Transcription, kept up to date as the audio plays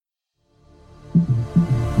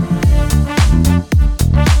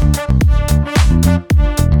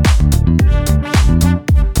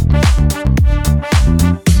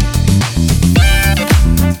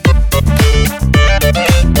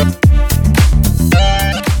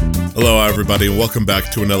Hello, everybody, and welcome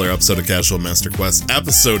back to another episode of Casual Master Quest,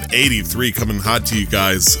 episode 83, coming hot to you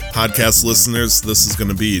guys, podcast listeners. This is going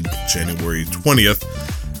to be January 20th.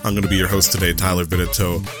 I'm going to be your host today, Tyler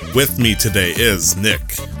Benito. With me today is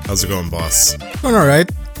Nick. How's it going, boss? Going all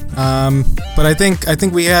right. But I think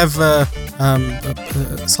we have a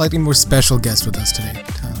slightly more special guest with us today,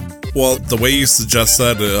 Tyler. Well, the way you suggest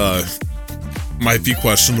that might be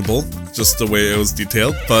questionable, just the way it was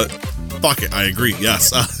detailed, but fuck it, I agree,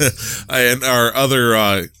 yes. And our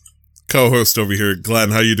other co-host over here,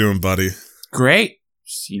 Glenn, how you doing, buddy? Great.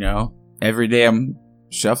 Every day I'm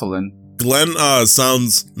shuffling. Glenn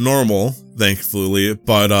sounds normal, thankfully,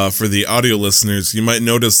 but for the audio listeners, you might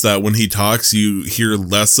notice that when he talks, you hear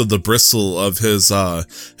less of the bristle of his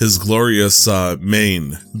glorious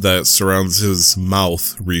mane that surrounds his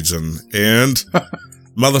mouth region. And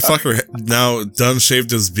motherfucker now done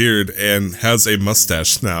shaved his beard and has a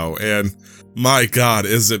mustache now. And my God,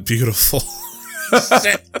 is it beautiful?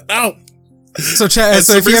 Shit, no. So, Chad,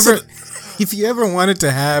 if you ever wanted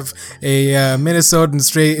to have a Minnesotan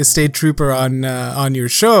state trooper on your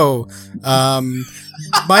show,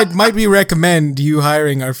 might we recommend you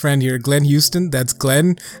hiring our friend here, Glenn Houston. That's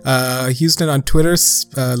Glenn Houston on Twitter.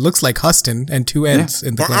 Looks like Huston and two N's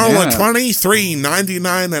in the for only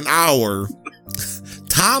 $23.99 an hour.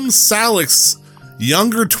 Tom Selleck's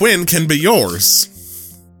younger twin can be yours.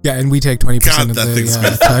 Yeah, and we take 20% of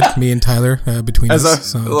the cut, me and Tyler, between us.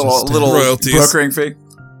 As a little royalties. Brokering fee.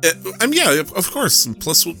 Yeah, of course.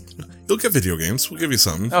 Plus, you'll get video games. We'll give you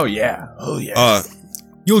something. Oh, yeah.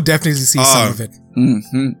 You'll definitely see some of it.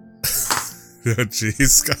 Mm-hmm.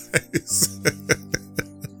 Jeez,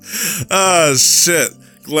 guys. Shit.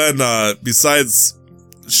 Glenn, besides,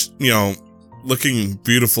 looking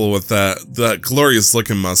beautiful with that glorious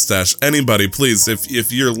looking mustache, anybody, please,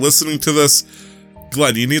 if you're listening to this,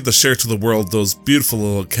 Glenn, you need to share to the world those beautiful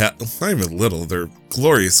little not even little, they're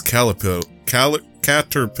glorious caterpillars.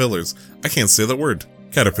 I can't say that word.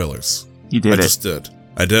 Caterpillars. You did I just did.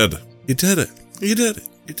 I did. You did it. You did it.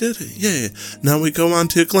 You did it. Yeah. Now we go on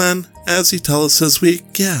to Glenn as he tells us his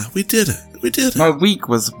week. Yeah, we did it. We did it. My week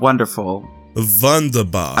was wonderful.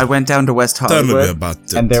 Wunderbar. I went down to West Hollywood,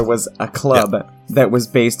 and there was a club that was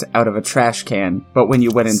based out of a trash can, but when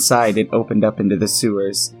you went inside, it opened up into the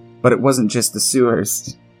sewers. But it wasn't just the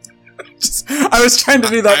sewers. I was trying to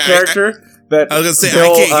do that character that I was gonna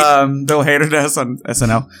say, Bill Hader does on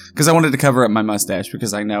SNL, because I wanted to cover up my mustache,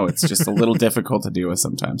 because I know it's just a little difficult to deal with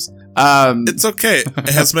sometimes. It's okay. It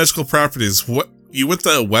has magical properties. What, you went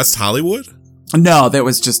to West Hollywood? No, I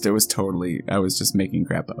was just making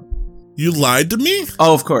crap up. You lied to me?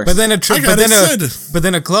 Oh, of course. But then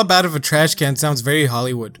a club out of a trash can sounds very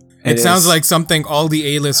Hollywood. It sounds like something all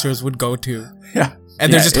the A-listers would go to. Yeah.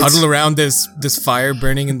 And they're just huddled around this fire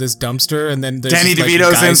burning in this dumpster, and then there's Danny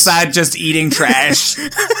DeVito's inside just eating trash.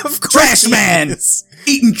 Trash man!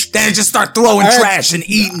 Eating, they just start throwing trash and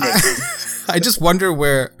eating it. I just wonder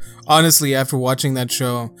where, honestly, after watching that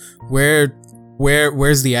show,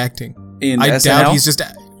 where's the acting? In I SNL? doubt he's just...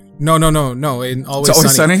 No. In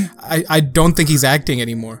Always Sunny. I don't think he's acting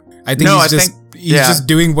anymore. I think he's just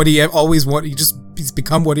doing what he always wanted. He's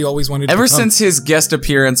become what he always wanted to become. Ever since his guest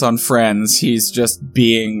appearance on Friends, he's just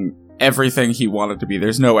being everything he wanted to be.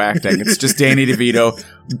 There's no acting. It's just Danny DeVito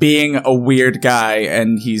being a weird guy,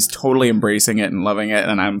 and he's totally embracing it and loving it,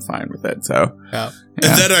 and I'm fine with it. So, And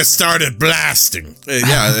then I started blasting.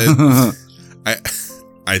 I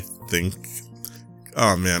think.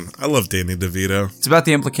 Oh man, I love Danny DeVito. It's about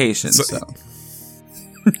the implications.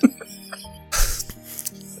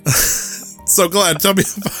 So Glenn, tell me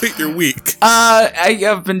about your week. I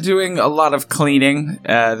have been doing a lot of cleaning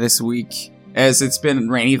this week, as it's been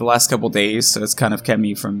rainy the last couple days, so it's kind of kept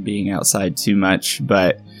me from being outside too much.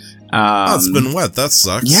 But it's been wet. That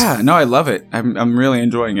sucks. Yeah, no, I love it. I'm really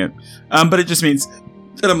enjoying it. But it just means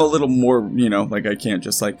that I'm a little more, like I can't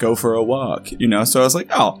just go for a walk, So I was like,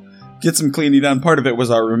 oh, get some cleaning done. Part of it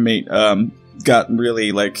was our roommate got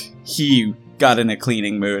really he got in a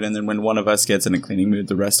cleaning mood, and then when one of us gets in a cleaning mood,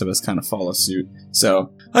 the rest of us kind of follow suit.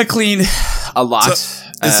 So I cleaned a lot.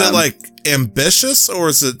 So, is it ambitious, or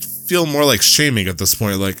does it feel more like shaming at this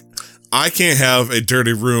point? I can't have a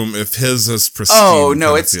dirty room if his is pristine. Oh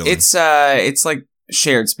no, it's like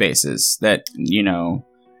shared spaces that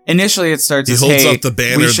Initially, it starts he as, holds hey, up the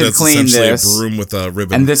banner we should that's clean essentially this, a broom with a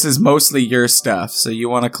ribbon. and this is mostly your stuff, so you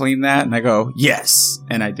want to clean that? And I go, yes,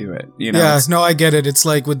 and I do it. Yeah, no, I get it. It's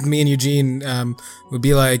like with me and Eugene, would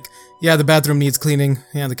be like, yeah, the bathroom needs cleaning,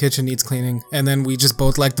 yeah, the kitchen needs cleaning, and then we just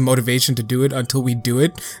both lack the motivation to do it until we do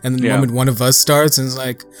it, and then the moment one of us starts, and it's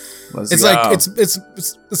like,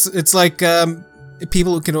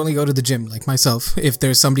 people who can only go to the gym, like myself, if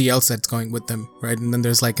there's somebody else that's going with them, right? And then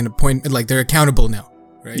there's like an appointment, like they're accountable now,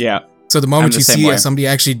 right? Yeah. So the moment you see way. somebody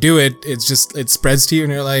actually do it, it spreads to you,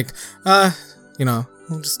 and you're like,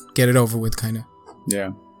 we'll just get it over with, kind of.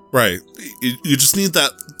 Yeah. Right. You just need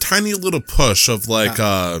that tiny little push of like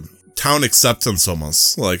town acceptance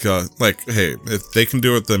almost. Like, hey, if they can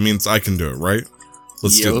do it, that means I can do it, right?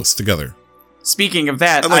 Let's do this together. Speaking of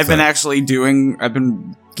that, I've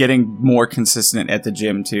been getting more consistent at the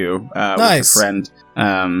gym too, with a friend,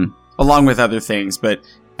 along with other things. But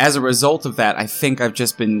as a result of that, I think I've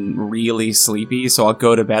just been really sleepy. So I'll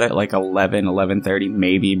go to bed at like 11:30,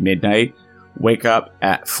 maybe midnight. Wake up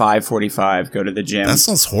at 5:45, go to the gym. That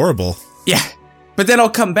sounds horrible. Yeah. But then I'll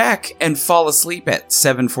come back and fall asleep at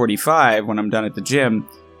 7:45 when I'm done at the gym,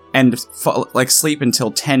 and sleep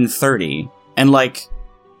until 10:30, and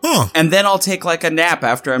and then I'll take like a nap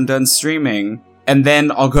after I'm done streaming, and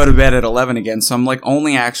then I'll go to bed at 11 again. So I'm like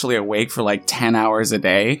only actually awake for like 10 hours a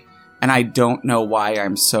day, and I don't know why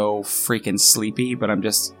I'm so freaking sleepy, but I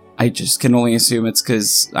just can only assume it's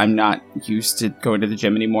because I'm not used to going to the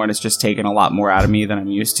gym anymore, and it's just taken a lot more out of me than I'm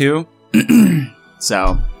used to.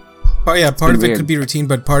 So. Oh yeah, part of it could be routine,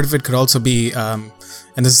 but part of it could also be, and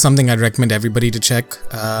this is something I'd recommend everybody to check,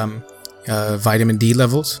 vitamin D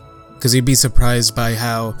levels, because you'd be surprised by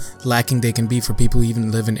how lacking they can be for people who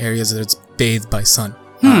even live in areas that it's bathed by sun.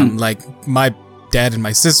 Like my dad and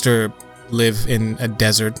my sister live in a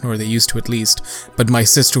desert, or they used to at least, but my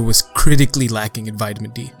sister was critically lacking in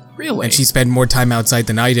vitamin D. Really? And she spent more time outside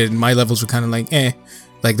than I did, and my levels were kind of like,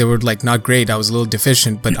 like they were like not great. I was a little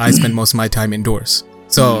deficient, but I spent most of my time indoors.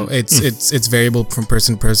 So it's variable from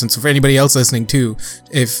person to person. So for anybody else listening too,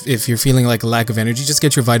 if you're feeling like a lack of energy, just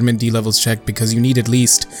get your vitamin D levels checked, because you need at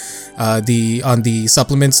least on the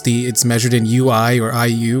supplements, it's measured in UI or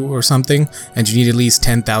IU or something, and you need at least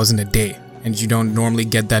 10,000 a day, and you don't normally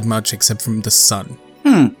get that much except from the sun.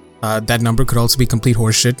 That number could also be complete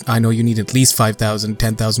horseshit. I know you need at least 5,000.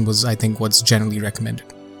 10,000 was, I think, what's generally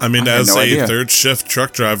recommended. I mean, as a third shift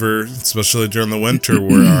truck driver, especially during the winter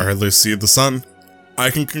where I hardly see the sun, I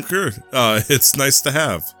can concur. It's nice to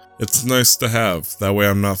have. It's nice to have. That way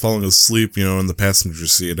I'm not falling asleep, in the passenger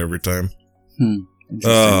seat every time. Man.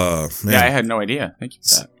 Yeah, I had no idea. Thank you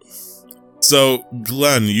for that. So,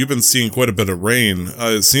 Glenn, you've been seeing quite a bit of rain.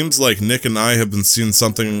 It seems like Nick and I have been seeing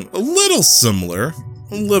something a little similar.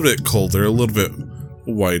 A little bit colder, a little bit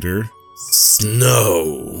whiter.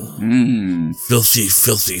 Snow. Filthy,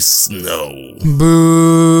 filthy snow.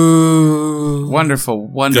 Boo. Wonderful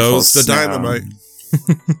Goes the snow. dynamite.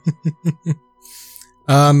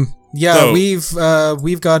 Yeah,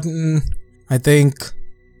 we've gotten, I think,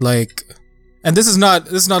 like, and this is not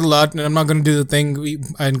a lot, and I'm not gonna do the thing.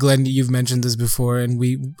 And Glenn, you've mentioned this before, and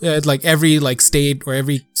we like every like state or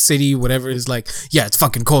every city, whatever, is like, yeah, it's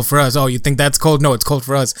fucking cold for us. Oh, you think that's cold? No, it's cold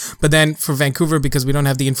for us. But then for Vancouver, because we don't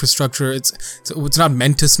have the infrastructure, it's not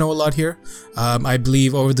meant to snow a lot here. I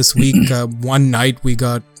believe over this week, one night we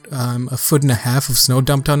got 1.5 feet of snow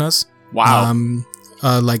dumped on us. Wow.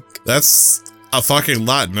 That's a fucking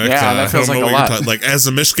lot, Nick. Yeah, that feels like a lot. Like, as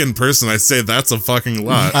a Michigan person, I say that's a fucking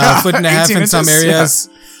lot. 1.5 feet in some areas.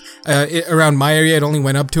 Around my area, it only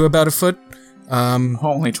went up to about 1 foot.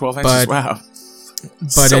 Only 12 inches. Wow. But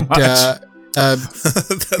so that's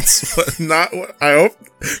not what I hope.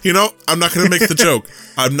 I'm not going to make the joke.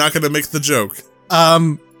 I'm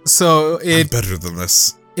better than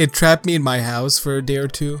this. It trapped me in my house for a day or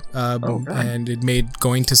two, and it made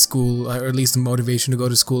going to school, or at least the motivation to go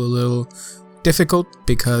to school, a little difficult,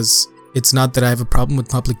 because it's not that I have a problem with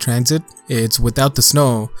public transit. It's without the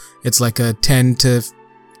snow, it's like a 10 to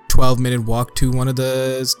 12 minute walk to one of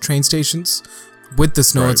the train stations. With the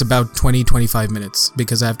snow, It's about 20-25 minutes,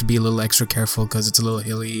 because I have to be a little extra careful because it's a little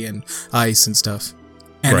hilly and ice and stuff.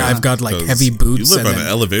 And I've got like heavy boots. You live on an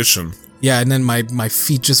elevation. Yeah, and then my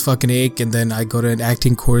feet just fucking ache, and then I go to an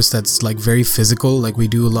acting course that's like very physical. Like we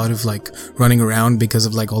do a lot of like running around because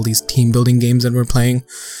of like all these team building games that we're playing.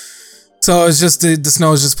 So it's just the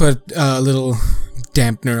snow has just put a little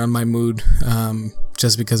dampener on my mood,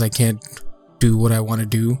 just because I can't do what I want to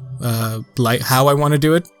do, like how I want to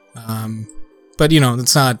do it. But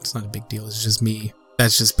it's not a big deal. It's just me.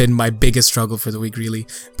 That's just been my biggest struggle for the week, really.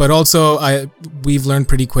 But also, we've learned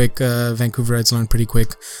pretty quick. Vancouverites learned pretty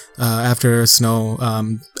quick after snow.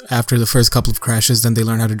 After the first couple of crashes, then they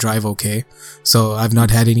learn how to drive okay. So I've not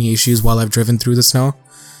had any issues while I've driven through the snow.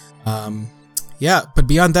 Yeah, but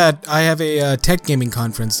beyond that, I have a tech gaming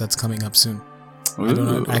conference that's coming up soon. I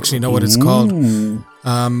don't actually know what it's called.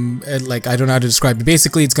 I don't know how to describe it.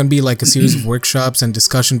 Basically, it's going to be like a series of workshops and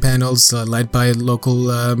discussion panels led by local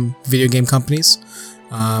video game companies.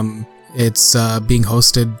 It's being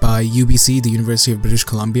hosted by UBC, the University of British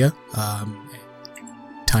Columbia.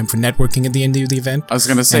 Time for networking at the end of the event. I was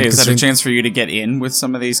going to say, is that a chance for you to get in with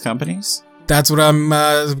some of these companies? That's what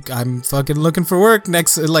I'm fucking looking for work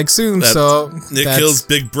soon. So Nick Hill's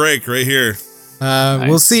big break right here. Nice.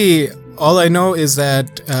 We'll see. All I know is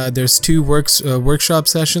that there's 2 workshop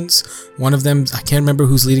sessions. One of them, I can't remember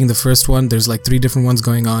who's leading the first one. There's like 3 different ones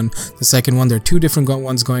going on. The second one, there are 2 different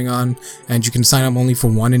ones going on, and you can sign up only for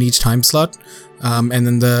 1 in each time slot. And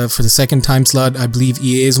then for the second time slot, I believe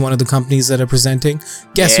EA is one of the companies that are presenting.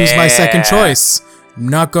 Guess who's my second choice? I'm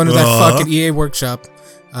not going to that fucking EA workshop.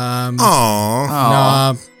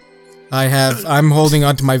 Nah. I'm holding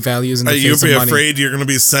on to my values in the face of money. You'll be afraid you're going to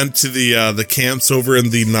be sent to the camps over in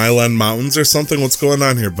the Nylon Mountains or something? What's going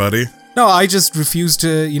on here, buddy? No, I just refuse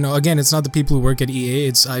to, again, it's not the people who work at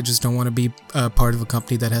EA, I just don't want to be part of a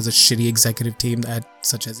company that has a shitty executive team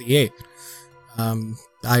such as EA.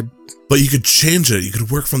 But you could change it. You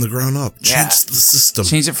could work from the ground up. Change the system.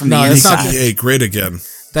 Change it from the inside. Make EA great again.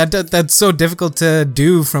 That's so difficult to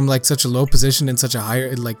do from like such a low position in such a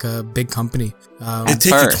higher, like a big company. It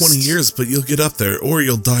takes you 20 years, but you'll get up there, or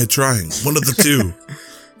you'll die trying. One of the two.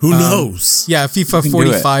 Who knows? Yeah, FIFA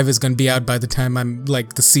 45 is going to be out by the time I'm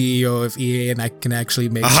like the CEO of EA and I can actually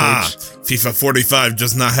make change. FIFA 45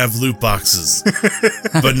 does not have loot boxes,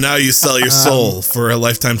 but now you sell your soul for a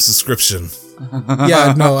lifetime subscription.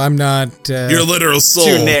 Yeah, no, I'm not. Your literal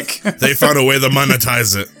soul. Nick. They found a way to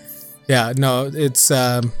monetize it. Yeah, no, it's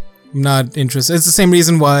I'm not interested. It's the same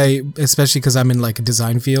reason why, especially because I'm in like a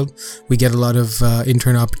design field, we get a lot of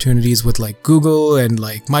intern opportunities with like Google and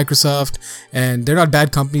like Microsoft, and they're not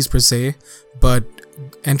bad companies per se, but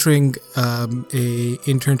entering a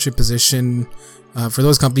internship position for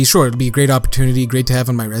those companies, sure, it'll be a great opportunity, great to have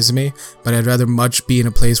on my resume, but I'd rather much be in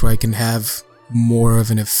a place where I can have more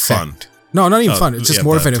of an effect. Fun. No, not even fun. It's just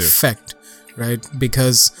more of an effect, right?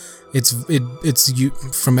 Because it's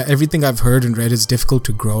from everything I've heard and read, it's difficult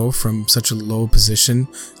to grow from such a low position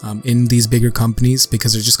in these bigger companies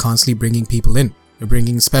because they're just constantly bringing people in. They're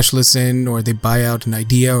bringing specialists in, or they buy out an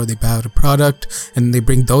idea, or they buy out a product, and they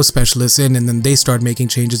bring those specialists in, and then they start making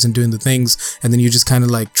changes and doing the things, and then you just kind of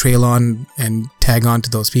like trail on and tag on to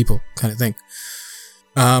those people, kind of thing.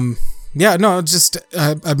 Yeah, no, just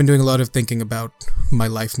I've been doing a lot of thinking about my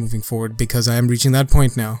life moving forward because I am reaching that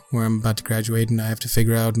point now where I'm about to graduate and I have to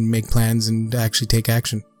figure out and make plans and actually take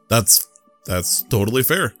action. That's totally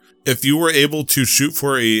fair. If you were able to shoot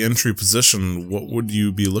for a entry position, what would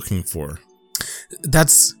you be looking for?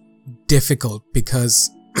 That's difficult because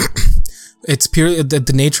it's purely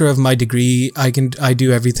the nature of my degree. I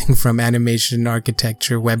do everything from animation,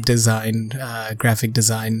 architecture, web design, graphic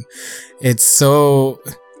design. It's so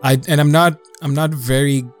I'm not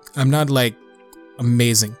like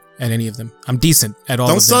amazing at any of them. I'm decent at all of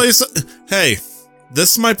them. Don't sell yourself. Hey,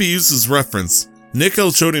 this might be used as reference. Nick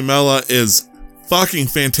Elchody-Mela is fucking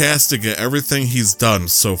fantastic at everything he's done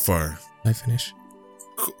so far. I finish?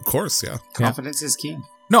 Of course, yeah. Confidence is key.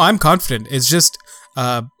 No, I'm confident. It's just,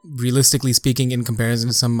 realistically speaking, in comparison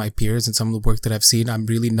to some of my peers and some of the work that I've seen, I'm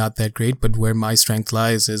really not that great. But where my strength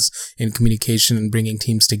lies is in communication and bringing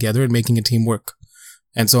teams together and making a team work.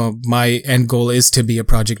 And so my end goal is to be a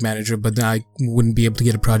project manager, but then I wouldn't be able to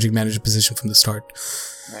get a project manager position from the start.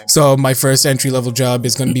 Right. So my first entry-level job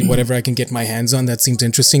is going to be whatever I can get my hands on that seems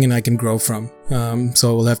interesting and I can grow from.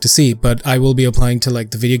 So we'll have to see. But I will be applying to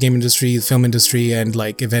like the video game industry, the film industry, and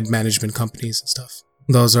like event management companies and stuff.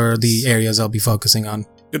 Those are the areas I'll be focusing on.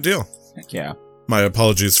 Good deal. Heck yeah. My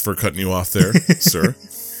apologies for cutting you off there, sir.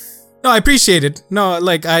 No, I appreciate it. No,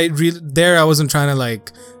 like I wasn't trying to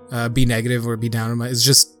like be negative or be down on my. It's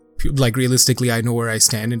just like realistically, I know where I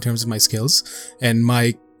stand in terms of my skills, and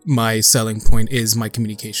my selling point is my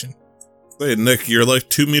communication. Hey, Nick, you're like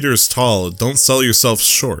 2 meters tall. Don't sell yourself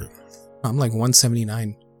short. I'm like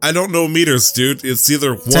 179. I don't know meters, dude. It's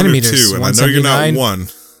either 1 or 2, and I know you're not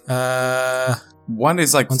 1. 1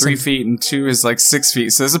 is like 3 feet, and 2 is like 6 feet.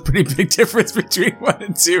 So there's a pretty big difference between 1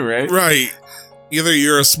 and 2, right? Right. Either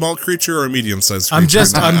you're a small creature or a medium-sized creature. I'm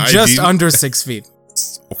just under 6 feet.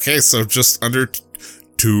 Okay, so just under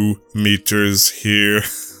 2 meters here.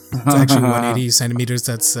 It's actually 180 centimeters.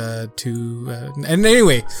 That's 2. And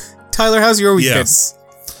anyway, Tyler, how's your weekend? Yes.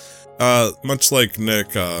 Much like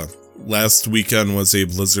Nick, last weekend was a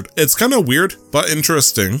blizzard. It's kind of weird, but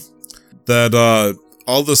interesting that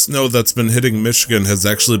all the snow that's been hitting Michigan has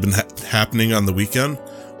actually been happening on the weekend,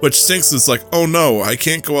 which stinks. It's like, oh no, I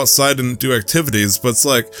can't go outside and do activities, but it's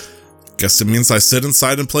like, guess it means I sit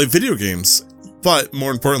inside and play video games. But more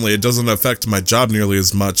importantly, it doesn't affect my job nearly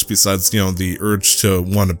as much besides, the urge to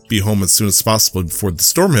want to be home as soon as possible before the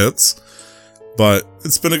storm hits. But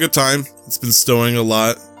it's been a good time. It's been snowing a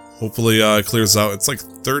lot. Hopefully it clears out. It's like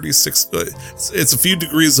 36. It's a few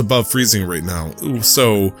degrees above freezing right now. Ooh,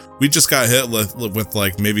 so we just got hit with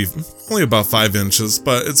like maybe only about 5 inches,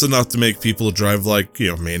 but it's enough to make people drive like,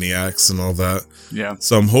 maniacs and all that. Yeah.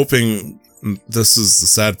 So I'm hoping, this is the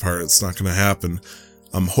sad part, it's not going to happen.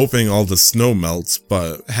 I'm hoping all the snow melts,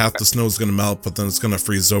 but half the snow is going to melt, but then it's going to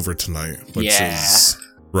freeze over tonight, which is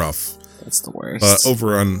rough. That's the worst. But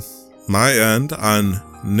over on my end, on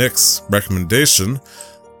Nick's recommendation,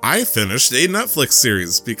 I finished a Netflix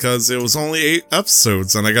series because it was only 8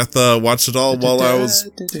 episodes, and I got to watch it all while I was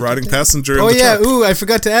riding passenger in the truck. Ooh, I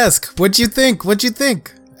forgot to ask. What'd you think?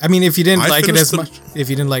 I mean, if you didn't like it as much,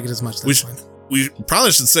 that's fine. We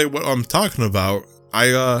probably should say what I'm talking about.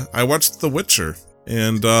 I watched The Witcher,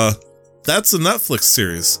 and that's a Netflix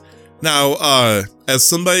series. Now, as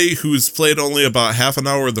somebody who's played only about half an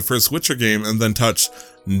hour of the first Witcher game and then touched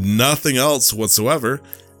nothing else whatsoever,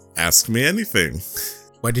 ask me anything.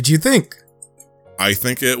 What did you think? I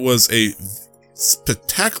think it was a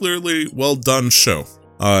spectacularly well done show.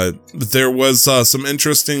 There was some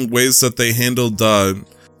interesting ways that they handled.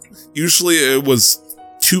 Usually, it was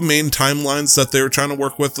 2 main timelines that they were trying to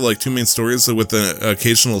work with, like 2 main stories with an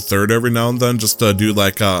occasional third every now and then, just to do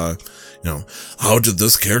like how did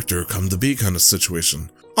this character come to be kind of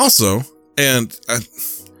situation. Also, and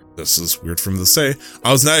this is weird for me to say,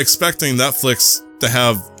 I was not expecting Netflix to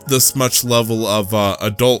have this much level of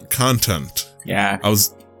adult content. Yeah. I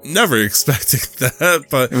was never expecting that,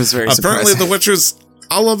 but it was very apparently surprising. The Witcher's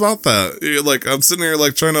all about that. Like, I'm sitting here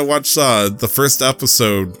like trying to watch the first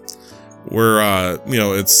episode where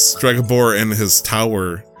it's Stregobor in his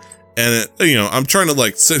tower, and I'm trying to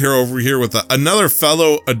like sit here over here with another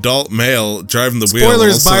fellow adult male driving the wheel.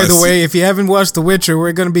 Spoilers, by the way, if you haven't watched The Witcher,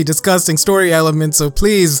 we're going to be discussing story elements, so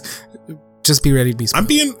please just be ready to be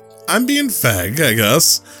spoiled. I'm being fag, I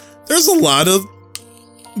guess. There's a lot of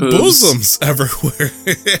bosoms everywhere.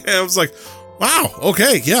 I was like, wow,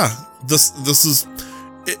 okay, yeah. This is,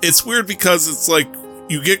 it's weird because it's like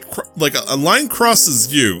you get like a line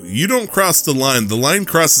crosses you. You don't cross the line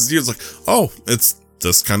crosses you. It's like, oh, it's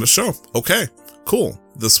this kind of show. Okay, cool.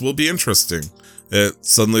 This will be interesting. It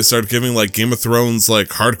suddenly started giving like Game of Thrones like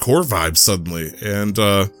hardcore vibes suddenly, and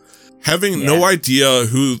having no idea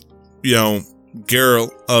who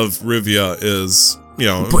Geralt of Rivia is,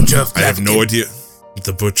 I have no idea.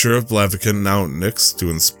 The Butcher of Blaviken. Now Nick's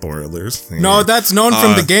doing spoilers. No, that's known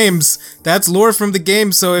from the games. That's lore from the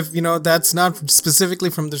game. So if that's not specifically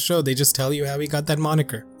from the show, they just tell you how he got that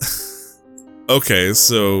moniker. Okay,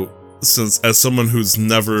 so since as someone who's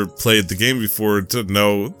never played the game before to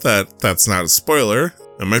know that that's not a spoiler,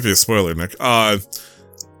 it might be a spoiler, Nick.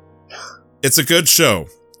 It's a good show.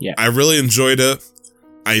 Yeah, I really enjoyed it.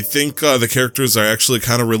 I think the characters are actually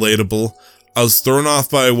kind of relatable. I was thrown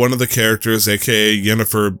off by one of the characters, aka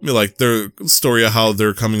Yennefer, like their story of how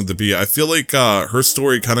they're coming to be. I feel like her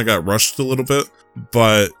story kind of got rushed a little bit,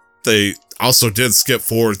 but they also did skip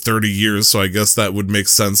forward 30 years, so I guess that would make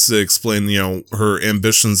sense to explain, her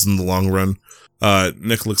ambitions in the long run.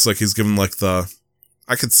 Nick looks like he's given like I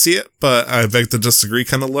could see it, but I beg to disagree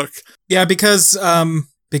kind of look. Yeah, because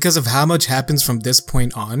of how much happens from this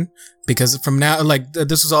point on, because from now, like,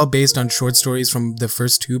 this was all based on short stories from the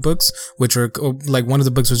first 2 books, which are, like, one of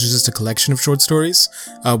the books was just a collection of short stories,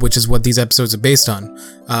 which is what these episodes are based on.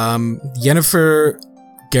 Yennefer,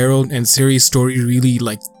 Geralt, and Ciri's story really,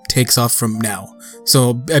 like, takes off from now.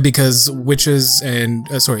 So, because witches and,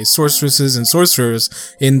 sorceresses and sorcerers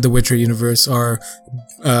in the Witcher universe are,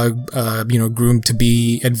 groomed to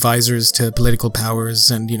be advisors to political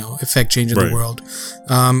powers and, affect change in the world.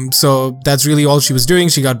 So that's really all she was doing.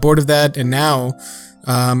 She got bored of that. And now,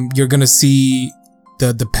 you're gonna see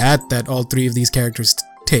the path that all 3 of these characters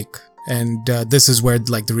take. And, this is where,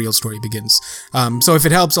 like, the real story begins. So if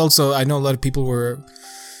it helps also, I know a lot of people were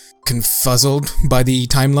confuzzled by the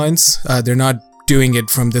timelines. They're not doing it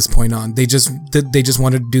from this point on. They just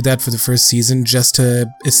wanted to do that for the first season just to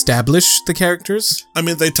establish the characters. I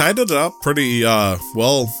mean, they tied it up pretty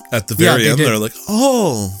well at the very end. They're like,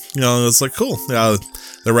 oh, it's like cool. Yeah,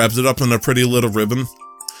 they wrapped it up in a pretty little ribbon.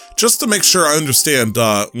 Just to make sure I understand,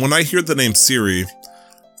 when I hear the name Ciri,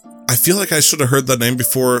 I feel like I should have heard that name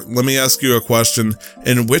before. Let me ask you a question.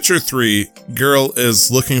 In Witcher 3, Geralt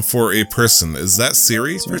is looking for a person. Is that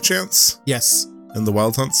Ciri, perchance? Yes. In the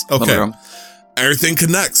Wild Hunts? Okay. Everything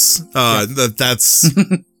connects. That's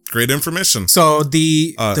great information. So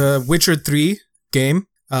the Witcher 3 game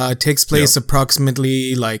takes place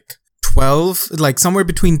approximately like 12, like somewhere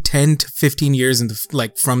between 10 to 15 years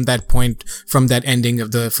from that point, from that ending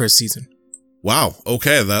of the first season. Wow.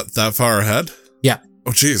 Okay, that far ahead? Yeah.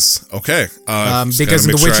 Oh, geez. Okay. Because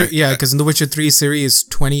in the Witcher, because in the Witcher 3 series,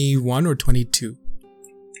 21 or 22.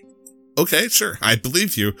 Okay, sure. I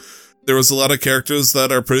believe you. There was a lot of characters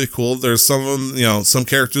that are pretty cool. There's some of them, some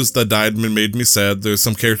characters that died and made me sad. There's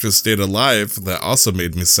some characters stayed alive that also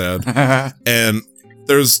made me sad. And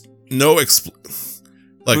there's no who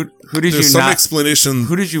did there's you some explanation.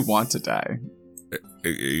 Who did you want to die? Are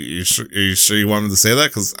you sure you wanted to say that?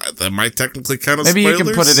 Because that might technically count as Maybe spoilers. you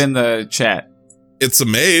can put it in the chat. It's a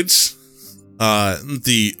mage.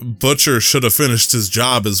 The butcher should have finished his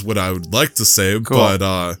job is what I would like to say. Cool.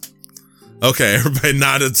 But, okay, everybody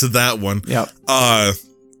nodded to that one. Yep.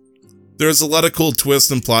 There's a lot of cool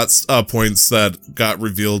twists and plot points that got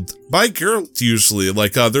revealed by Geralt usually.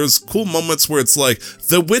 Like, there's cool moments where it's like,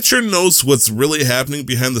 the Witcher knows what's really happening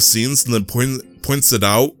behind the scenes and then points it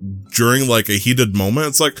out during, like, a heated moment.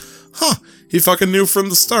 It's like, he fucking knew from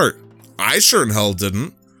the start. I sure in hell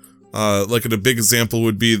didn't. Like, a big example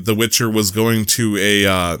would be the Witcher was going to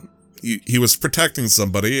he was protecting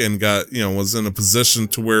somebody and was in a position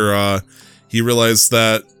to where, he realized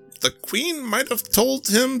that the queen might have told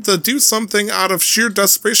him to do something out of sheer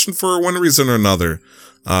desperation for one reason or another.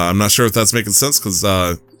 I'm not sure if that's making sense because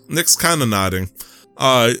Nick's kind of nodding.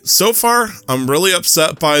 So far, I'm really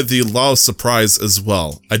upset by the law of surprise as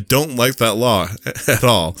well. I don't like that law at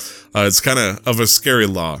all. It's kind of a scary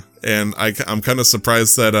law, and I'm kind of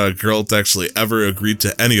surprised that Geralt actually ever agreed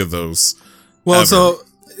to any of those. Well, so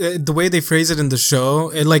the way they phrase it in the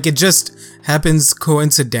show, it just happens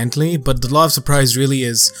coincidentally, but the law of surprise really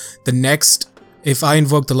is if I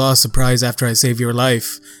invoke the law of surprise after I save your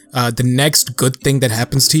life, the next good thing that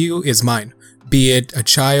happens to you is mine. Be it a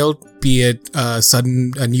child, be it a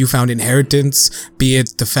newfound inheritance, be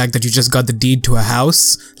it the fact that you just got the deed to a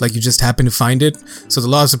house, like you just happen to find it. So the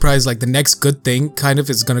law of surprise, like the next good thing kind of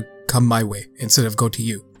is gonna come my way instead of go to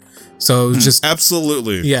you. So just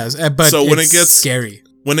absolutely. Yes, but so when it gets scary.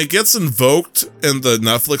 When it gets invoked in the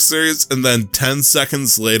Netflix series and then 10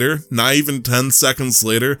 seconds later, not even 10 seconds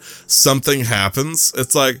later, something happens,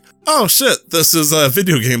 it's like, oh shit, this is a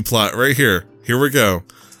video game plot right here. Here we go.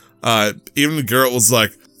 Even Geralt was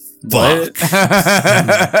like, fuck.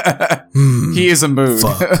 He is a mood.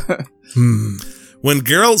 Fuck. When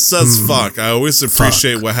Geralt says fuck, I always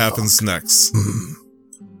appreciate what happens next.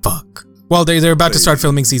 Fuck. Well, they're about to start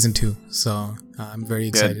filming season 2, so I'm very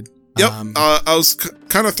excited. Yep, I was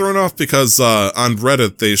kind of thrown off because on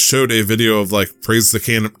Reddit they showed a video of praise the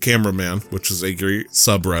cameraman, which is a great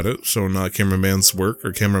subreddit showing cameraman's work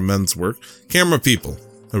or cameramen's work. Camera people.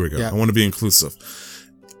 There we go. Yeah. I want to be inclusive.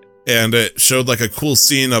 And it showed a cool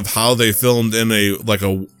scene of how they filmed in a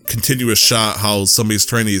continuous shot, how somebody's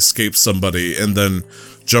trying to escape somebody and then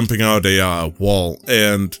jumping out a wall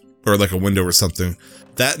or a window or something.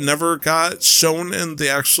 That never got shown in the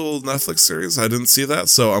actual Netflix series. I didn't see that,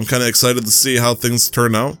 so I'm kind of excited to see how things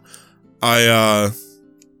turn out. I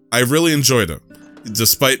really enjoyed it,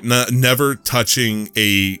 despite never touching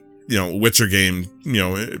a Witcher game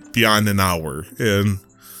beyond an hour, and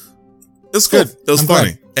it's cool. Good. It was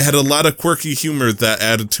funny. It had a lot of quirky humor that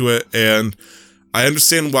added to it, and I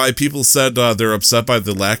understand why people said they're upset by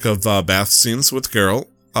the lack of bath scenes with Geralt.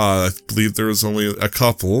 I believe there was only a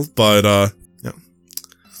couple, but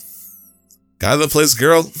guy that plays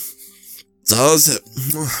Geralt does it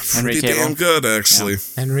pretty damn good, actually. Yeah.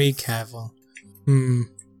 Henry Cavill.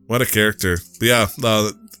 What a character. But yeah,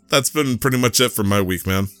 that's been pretty much it for my week,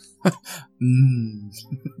 man.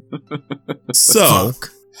 So,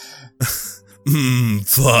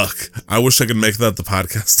 fuck. I wish I could make that the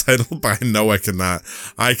podcast title, but I know I cannot.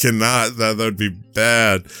 I cannot. That would be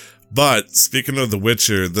bad. But speaking of The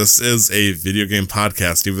Witcher, this is a video game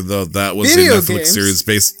podcast, even though that was a Netflix series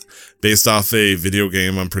based off a video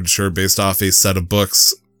game, I'm pretty sure, based off a set of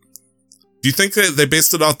books. Do you think they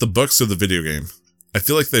based it off the books or the video game? I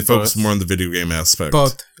feel like they focused more on the video game aspect.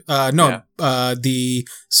 Both. The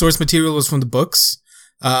source material was from the books,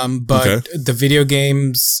 but the video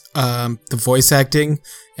games, the voice acting,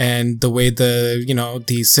 and the way the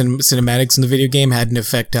cinematics in the video game had an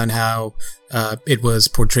effect on how it was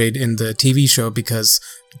portrayed in the TV show, because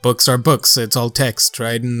books are books, it's all text,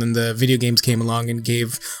 right? And then the video games came along and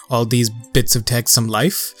gave all these bits of text some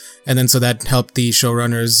life, and then so that helped the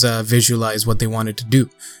showrunners visualize what they wanted to do.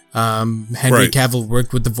 Henry Cavill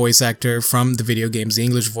worked with the voice actor from the video games, the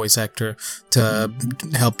English voice actor, to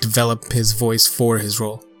help develop his voice for his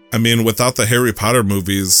role. I mean, without the Harry Potter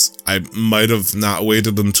movies, I might have not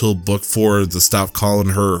waited until book 4 to stop calling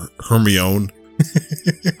her Hermione.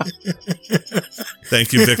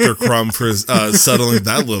 Thank you, Victor Crumb, for settling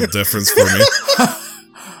that little difference for me.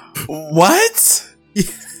 What?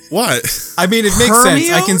 What? I mean, it makes sense.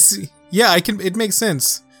 I can see. Yeah, it makes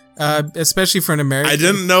sense. Especially for an American. I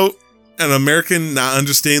didn't know an American not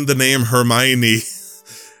understand the name Hermione.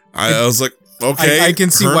 I was like, okay. I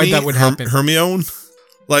can see why that would happen. Hermione?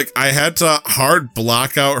 Like, I had to hard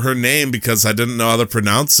block out her name because I didn't know how to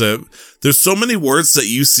pronounce it. There's so many words that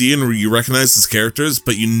you see and you recognize as characters,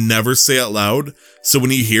 but you never say it loud. So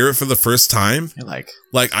when you hear it for the first time, You're like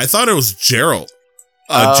I thought it was Geralt.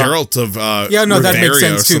 Geralt of yeah, no, that makes Bavaria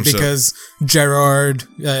sense too, or some shit. because Gerard,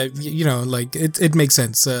 like it makes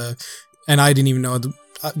sense. And I didn't even know.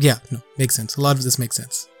 Makes sense. A lot of this makes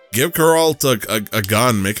sense. Give Geralt a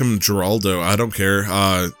gun, make him Geraldo. I don't care.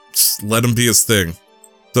 Just let him be his thing.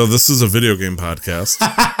 So this is a video game podcast.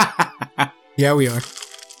 Yeah, we are.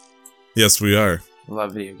 Yes, we are.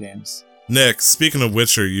 love video games. Nick, speaking of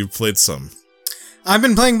Witcher, you've played some. I've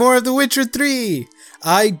been playing more of The Witcher 3.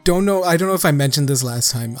 I don't know if I mentioned this last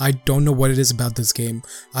time. I don't know what it is about this game.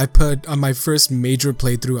 I put, on my first major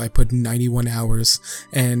playthrough, I put 91 hours.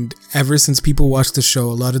 And ever since people watch the show,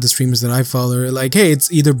 a lot of the streamers that I follow are like, hey,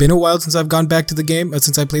 it's either been a while since I've gone back to the game,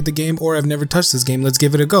 since I played the game, or I've never touched this game, let's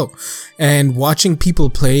give it a go. And watching people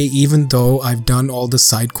play, even though I've done all the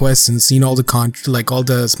side quests and seen all the all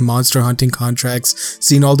the monster hunting contracts,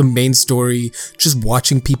 seen all the main story, just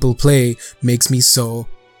watching people play makes me so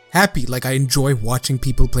happy. Like, I enjoy watching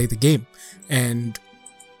people play the game, and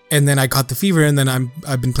then I caught the fever, and then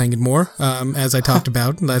I've been playing it more, as I talked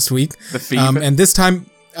about last week. The fever. And this time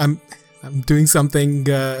I'm doing something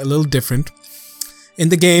a little different. In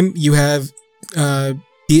the game, you have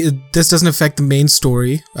this doesn't affect the main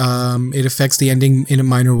story. It affects the ending in a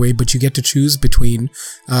minor way, but you get to choose between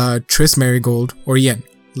Triss Merigold or Yen,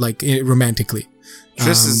 like romantically.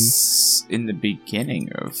 Triss is in the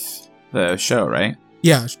beginning of the show, right?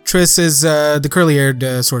 Yeah, Triss is the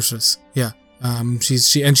curly-haired sorceress. Yeah,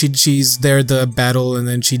 she's there at the battle, and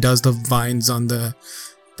then she does the vines on the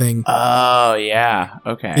thing. Oh yeah,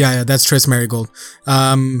 okay. Yeah, that's Triss Merigold.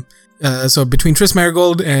 So between Triss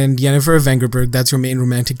Merigold and Yennefer of Vengerberg, that's your main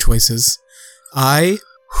romantic choices. I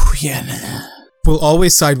Yen will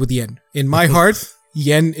always side with Yen. In my heart,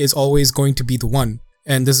 Yen is always going to be the one.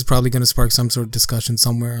 And this is probably going to spark some sort of discussion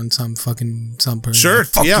somewhere on some person. Sure,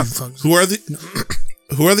 Fuck yeah. you,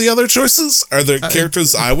 Who are the other choices? Are there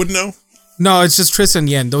characters I would know? No, it's just Triss and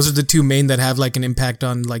Yen. Those are the two main that have like an impact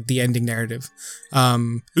on like the ending narrative.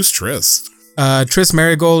 Who's Triss? Triss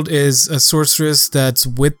Merigold is a sorceress that's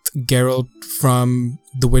with Geralt from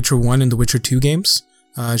The Witcher 1 and The Witcher 2 games.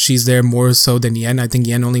 She's there more so than Yen. I think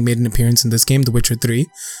Yen only made an appearance in this game, The Witcher 3.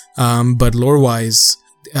 But lore-wise,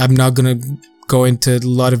 I'm not gonna go into a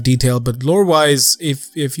lot of detail, but lore-wise,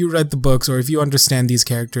 if you read the books or if you understand these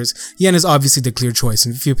characters, Yen is obviously the clear choice.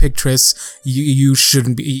 And if you pick Triss, you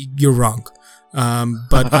shouldn't be. You're wrong.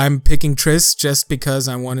 But I'm picking Triss just because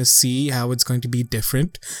I want to see how it's going to be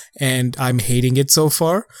different, and I'm hating it so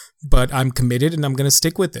far, but I'm committed and I'm going to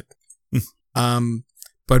stick with it.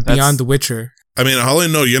 But beyond The Witcher, I mean, I only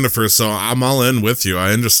know Yennefer, so I'm all in with you.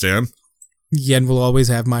 I understand. Yen will always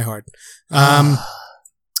have my heart.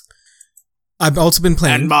 I've also been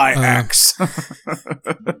playing... And my axe.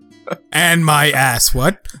 And my ass,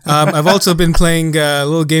 what? I've also been playing a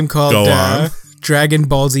little game called Dragon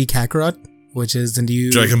Ball Z Kakarot, which is the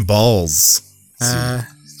new... Dragon Balls.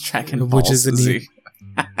 Dragon Balls which is the new...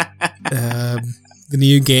 the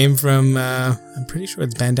new game from... I'm pretty sure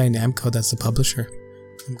it's Bandai Namco that's the publisher.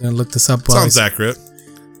 I'm gonna look this up. Sounds accurate.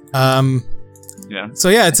 Yeah. So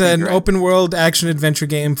yeah, it's an open world action adventure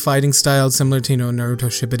game, fighting style similar to Naruto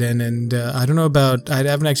Shippuden, and I don't know about. I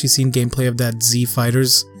haven't actually seen gameplay of that Z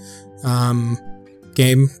Fighters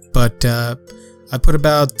game, but I put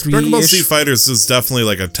about 3. Dragon Ball Z Fighters is definitely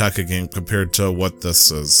like a Tekka game compared to what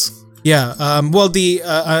this is. Yeah. Well,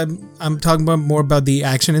 I'm talking about more about the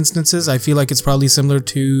action instances. I feel like it's probably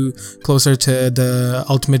closer to the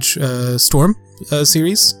Ultimate Storm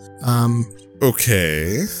series.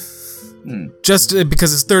 Okay. Just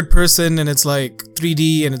because it's third person and it's like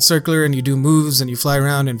 3D and it's circular and you do moves and you fly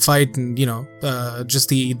around and fight and just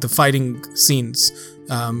the fighting scenes.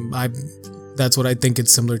 That's what I think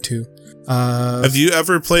it's similar to. Have you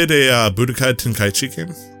ever played a Budokai Tenkaichi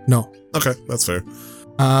game? No. Okay, that's fair.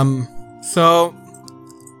 So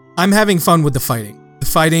I'm having fun with the fighting. The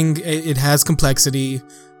fighting, it has complexity.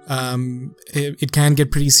 It can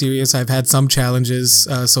get pretty serious. I've had some challenges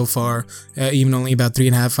so far, even only about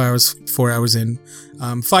 3.5 hours, 4 hours in.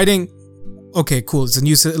 Fighting, okay, cool. It's a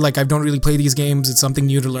new, like, I don't really play these games. It's something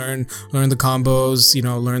new to learn the combos,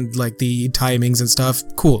 learn like the timings and stuff.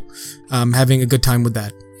 Cool. Having a good time with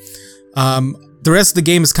that. The rest of the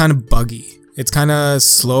game is kind of buggy. It's kind of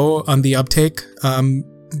slow on the uptake.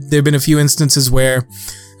 There have been a few instances where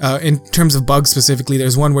in terms of bugs specifically,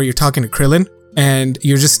 there's one where you're talking to Krillin and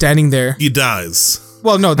you're just standing there. He dies.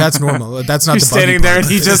 Well, no, that's normal. That's not You're the buggy standing there part.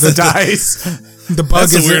 and he just dies. The bug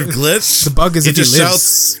That's is a weird glitch. The bug is he if he just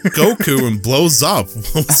lives. shouts Goku and blows up.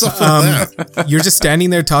 What's up with that? You're just standing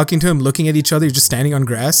there talking to him, looking at each other. You're just standing on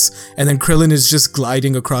grass, and then Krillin is just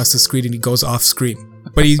gliding across the screen, and he goes off screen.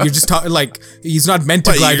 But you're just talking like he's not meant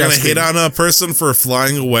to What, glide you're off gonna screen. hit on a person for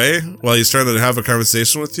flying away while he's trying to have a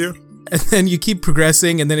conversation with you? And then you keep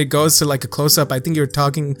progressing, and then it goes to like a close up. I think you're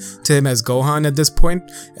talking to him as Gohan at this point,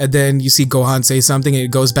 and then you see Gohan say something, and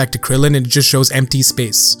it goes back to Krillin, and it just shows empty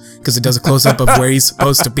space because it does a close up of where he's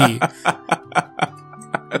supposed to be.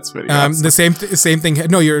 That's pretty awesome. The same thing.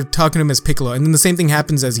 No, you're talking to him as Piccolo, and then the same thing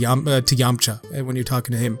happens as to Yamcha when you're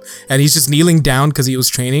talking to him, and he's just kneeling down because he was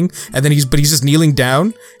training, and then he's just kneeling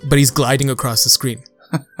down, but he's gliding across the screen.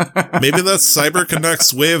 Maybe that's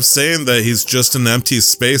CyberConnect's way of saying that he's just an empty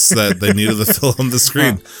space that they needed to fill on the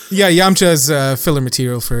screen. Yeah, Yamcha is filler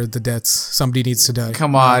material for the deaths. Somebody needs to die.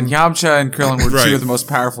 Come on, Yamcha and Krillin were Right. two of the most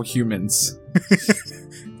powerful humans.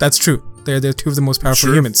 That's true. They're two of the most powerful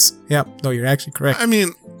Sure. humans. Yeah, no, you're actually correct. I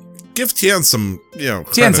mean, give Tian some, Tien's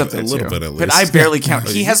credit up there a little too. bit at least. But I barely count.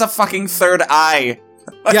 Yeah. He has a fucking third eye.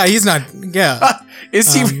 Yeah, he's not. Yeah.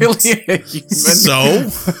 Is he really a human? So?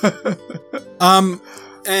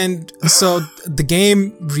 And so the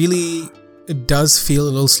game really does feel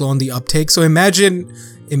a little slow on the uptake. So imagine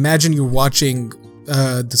you're watching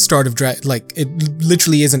the start of like it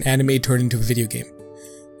literally is an anime turned into a video game.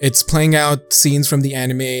 It's playing out scenes from the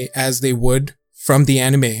anime as they would from the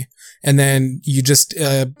anime, and then you just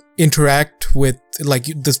interact with like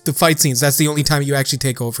the fight scenes. That's the only time you actually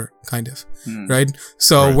take over, kind of, right?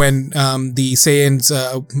 So Right. when the Saiyans,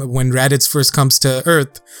 when Raditz first comes to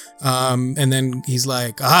Earth, and then he's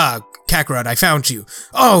like, Kakarot, I found you.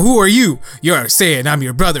 Oh, who are you? You're a Saiyan, I'm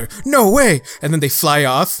your brother. No way. And then they fly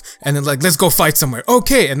off, and then like, let's go fight somewhere.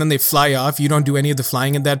 Okay. And then they fly off. You don't do any of the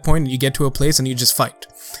flying at that point, and you get to a place and you just fight.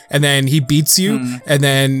 And then he beats you, and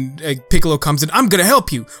then Piccolo comes in, I'm gonna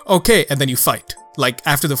help you. Okay. And then you fight. Like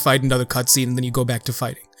after the fight, another cutscene, and then you go back to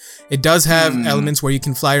fighting. It does have elements where you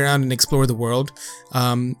can fly around and explore the world.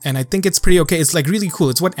 And I think it's pretty okay. It's like really cool.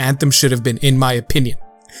 It's what Anthem should have been, in my opinion.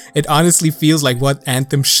 It honestly feels like what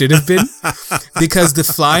Anthem should have been because the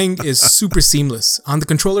flying is super seamless. On the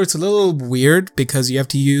controller, it's a little weird because you have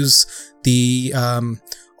to use the R1,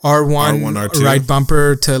 R2. right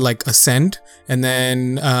bumper to like ascend, and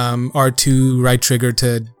then R2 right trigger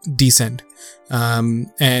to descend.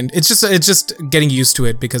 And it's just getting used to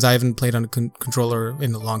it because I haven't played on a controller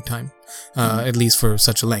in a long time, at least for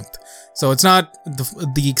such a length. So it's not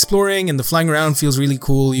the exploring and the flying around feels really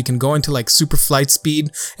cool. You can go into like super flight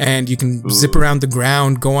speed and you can zip around the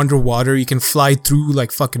ground, go underwater. You can fly through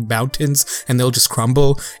like fucking mountains and they'll just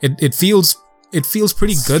crumble. It feels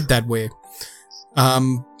pretty good that way.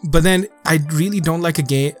 But then I really don't like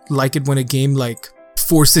it when a game like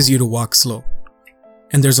forces you to walk slow.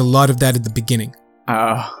 And there's a lot of that at the beginning.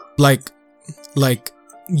 Like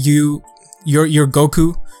you're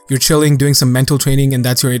Goku, you're chilling, doing some mental training, and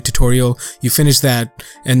that's your tutorial. You finish that,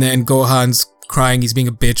 and then Gohan's crying, he's being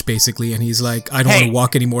a bitch basically, and he's like, I don't want to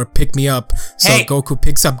walk anymore, pick me up. So Goku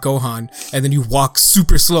picks up Gohan, and then you walk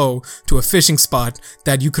super slow to a fishing spot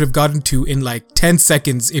that you could have gotten to in like 10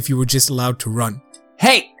 seconds if you were just allowed to run.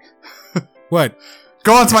 Hey! What?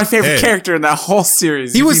 Gohan's my favorite character in that whole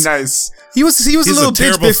series. He was nice. He was a little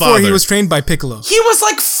bitch before he was trained by Piccolo. He was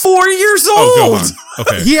like 4 years old! Oh, Gohan.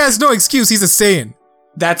 Okay. He has no excuse, he's a Saiyan.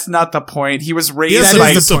 That's not the point. He was raised That by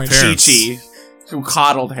is the point. Chi-Chi, who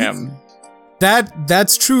coddled him.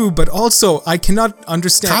 That's true, but also I cannot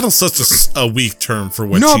understand. Coddle's such a weak term for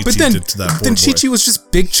what No, Chi-Chi but then did to that poor then boy. Chi-Chi was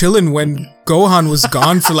just big chillin' when Gohan was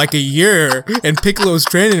gone for like a year and Piccolo was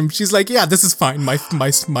training him. She's like, yeah, this is fine. My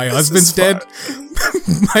husband's dead.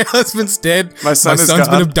 My husband's dead. My son's been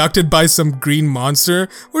gone. abducted by some green monster.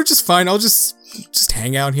 We're just fine. I'll just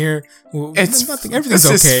hang out here. Well, It's nothing. Everything's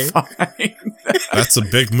this okay. is fine. That's a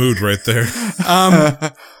big mood right there.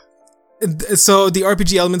 So the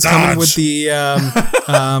RPG elements come in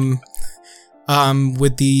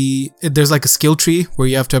with the there's like a skill tree where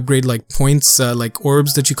you have to upgrade like points, like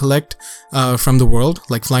orbs that you collect from the world,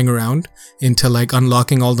 like flying around into like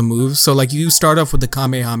unlocking all the moves. So like you start off with the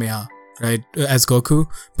Kamehameha, right, as Goku,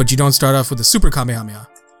 but you don't start off with the Super Kamehameha.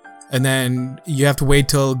 And then you have to wait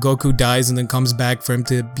till Goku dies and then comes back for him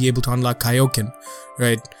to be able to unlock Kaioken,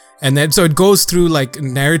 right? And then, so it goes through, like,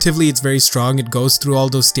 narratively, it's very strong. It goes through all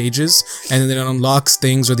those stages, and then it unlocks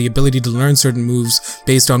things or the ability to learn certain moves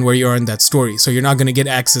based on where you are in that story. So you're not going to get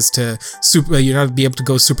access to you're not going to be able to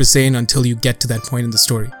go Super Saiyan until you get to that point in the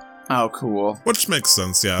story. Oh, cool. Which makes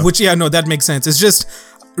sense, yeah. Which, yeah, no, that makes sense. It's just,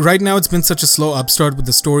 right now it's been such a slow upstart with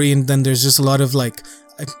the story, and then there's just a lot of like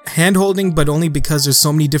hand-holding, but only because there's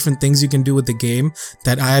so many different things you can do with the game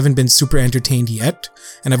that I haven't been super entertained yet.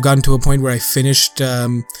 And I've gotten to a point where I finished.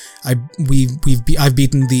 I've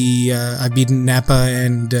beaten Nappa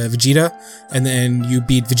and Vegeta, and then you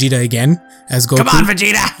beat Vegeta again as Goku. Come on,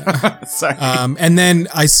 Vegeta. Sorry. And then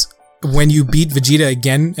when you beat Vegeta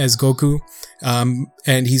again as Goku,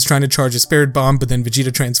 and he's trying to charge a spirit bomb, but then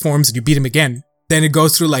Vegeta transforms and you beat him again. Then it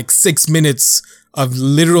goes through like 6 minutes of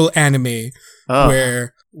literal anime.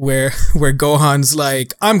 Where Gohan's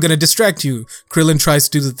like, I'm gonna distract you. Krillin tries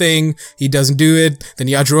to do the thing, he doesn't do it. Then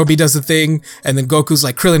Yajirobe does the thing, and then Goku's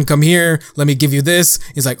like, Krillin, come here, let me give you this.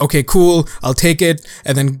 He's like, okay, cool, I'll take it.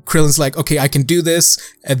 And then Krillin's like, okay, I can do this.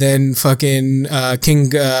 And then fucking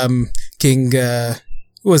King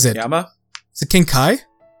who was it? Yama? Is it King Kai?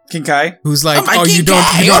 King Kai? Who's like, you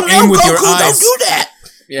don't aim with your eyes. Don't do that.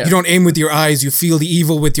 Yeah. You don't aim with your eyes, you feel the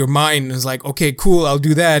evil with your mind. It's like, okay, cool, I'll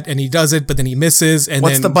do that. And he does it, but then he misses. And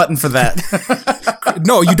What's the button for that?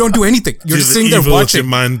 No, you don't do anything. You're just sitting there watching. With your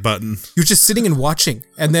mind button. You're just sitting and watching.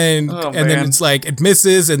 And then then it's like, it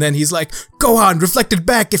misses. And then he's like, Gohan, reflect it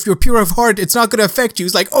back. If you're pure of heart, it's not going to affect you.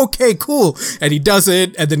 He's like, okay, cool. And he does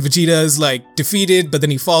it. And then Vegeta is like defeated, but then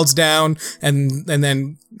he falls down. And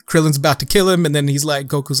then Krillin's about to kill him, and then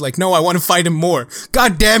Goku's like, no, I want to fight him more.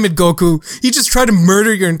 God damn it, Goku. He just tried to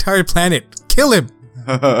murder your entire planet. Kill him.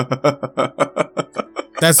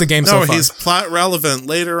 That's the game so far. No, he's plot relevant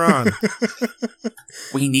later on.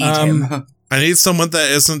 We need him. I need someone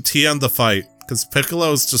that isn't Tien the fight, because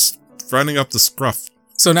Piccolo's just running up the scruff.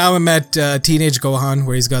 So now I'm at Teenage Gohan,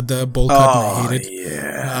 where he's got the bowl cut, and I hate it.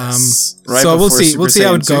 Yes. So we'll see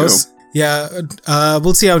how it goes. Yeah,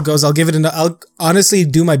 we'll see how it goes. I'll honestly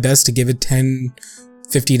do my best to give it 10,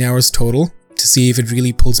 15 hours total to see if it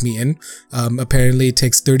really pulls me in. Apparently it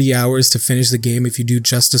takes 30 hours to finish the game if you do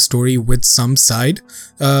just a story with some side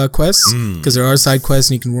quests, because there are side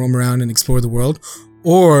quests and you can roam around and explore the world.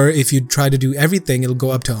 Or if you try to do everything, it'll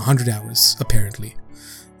go up to 100 hours, apparently.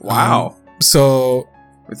 Wow. So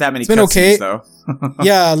with that many it's been okay. though.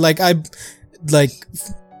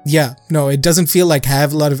 Yeah, no, it doesn't feel like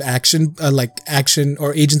have a lot of action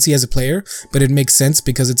or agency as a player, but it makes sense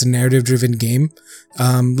because it's a narrative-driven game.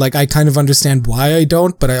 I kind of understand why I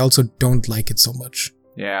don't, but I also don't like it so much.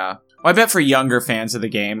 Yeah. Well, I bet for younger fans of the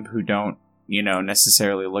game who don't,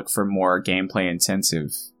 necessarily look for more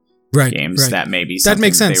gameplay-intensive games, that may be something that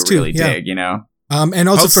makes sense they really too, yeah. dig, And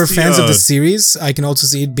also for fans of the series, I can also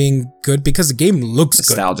see it being good because the game looks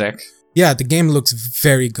nostalgic. Good. Yeah, the game looks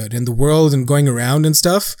very good, and the world and going around and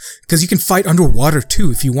stuff, because you can fight underwater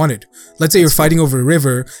too if you wanted. Let's say you're fighting over a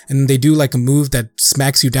river, and they do like a move that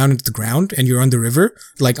smacks you down into the ground, and you're on the river,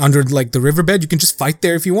 like under like the riverbed. You can just fight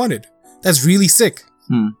there if you wanted. That's really sick.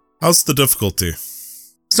 How's the difficulty?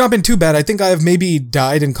 It's not been too bad. I think I've maybe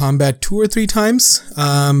died in combat 2 or 3 times,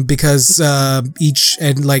 because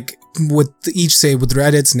with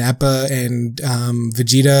Raditz, Nappa, and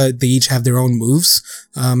Vegeta, they each have their own moves.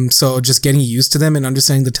 So just getting used to them and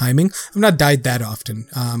understanding the timing. I've not died that often.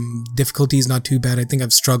 Difficulty is not too bad. I think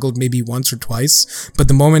I've struggled maybe once or twice. But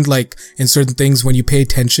the moment, in certain things, when you pay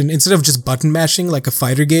attention, instead of just button mashing like a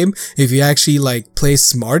fighter game, if you actually play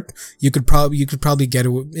smart, you could probably get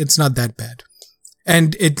it. It's not that bad.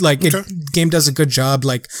 And game does a good job.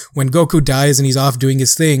 When Goku dies and he's off doing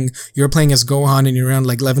his thing, you're playing as Gohan and you're around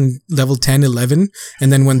level 10, 11.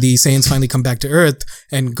 And then when the Saiyans finally come back to Earth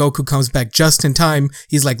and Goku comes back just in time,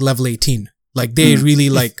 he's level 18. They really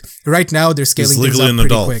right now they're scaling things up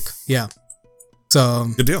pretty quick. Yeah. So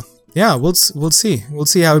good deal. Yeah, we'll see. We'll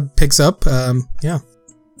see how it picks up. Yeah.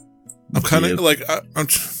 I'm kind of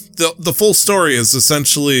the full story is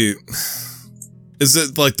essentially. Is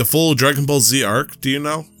it the full Dragon Ball Z arc? Do you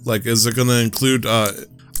know? Is it going to include? I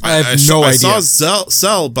have no idea. I saw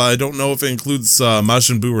Cell, but I don't know if it includes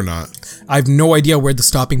Majin Buu or not. I have no idea where the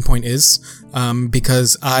stopping point is,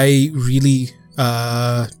 because I really,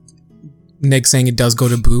 Nick saying it does go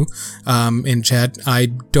to Buu, in chat. I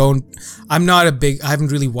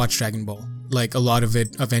haven't really watched Dragon Ball. A lot of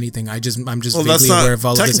it, of anything. I'm just vaguely aware of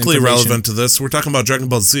all of this information. Technically relevant to this. We're talking about Dragon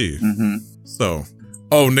Ball Z. Mm-hmm. So.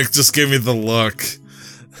 Oh, Nick just gave me the look.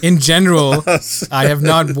 In general, I have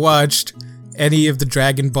not watched any of the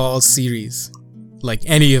Dragon Ball series.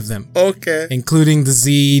 Any of them. Okay. Including the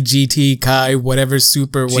Z, GT, Kai, whatever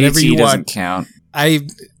Super, whatever GT you want. Doesn't count. I'm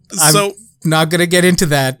not gonna get into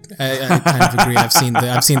that. I kind of agree. I've seen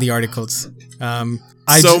the articles.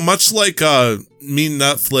 Much like me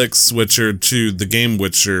Netflix switcher to the game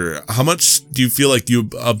Witcher, how much do you feel like you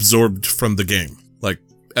absorbed from the game?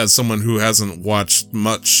 As someone who hasn't watched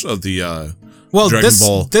much of the Dragon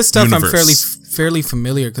Ball this stuff universe. I'm fairly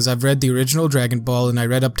familiar because I've read the original Dragon Ball and I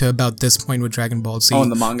read up to about this point with Dragon Ball Z. Oh, in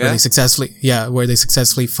the manga? Where they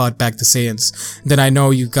successfully fought back the Saiyans. Then I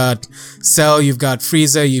know you've got Cell, you've got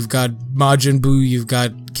Frieza, you've got Majin Buu, you've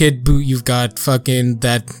got Kid Buu, you've got fucking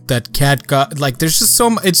that cat god. Like, there's just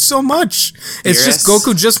it's so much. It's just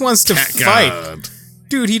Goku just wants to fight. God.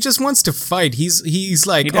 Dude, he just wants to fight. He's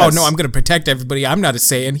like, He oh does. no, I'm gonna protect everybody. I'm not a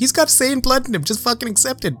Saiyan. He's got Saiyan blood in him. Just fucking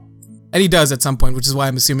accept it. And he does at some point, which is why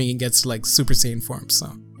I'm assuming he gets like Super Saiyan form.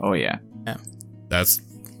 So Oh yeah. That's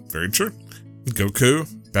very true. Goku,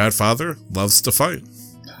 bad father, loves to fight.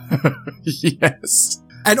 Yes.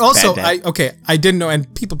 and also Bad dad. I didn't know,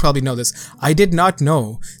 and people probably know this. I did not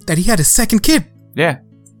know that he had a second kid. Yeah.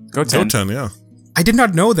 Goten. Goten, yeah. I did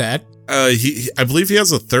not know that. I believe he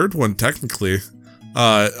has a third one technically.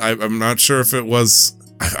 I'm not sure if it was.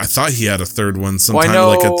 I thought he had a third one sometime. Well, I know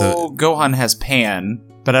like at the Gohan has Pan,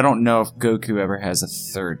 but I don't know if Goku ever has a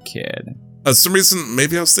third kid. some reason.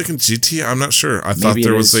 Maybe I was thinking GT. I'm not sure. I thought Maybe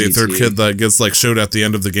there it was a is third GT. kid that gets like showed at the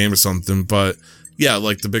end of the game or something. But yeah,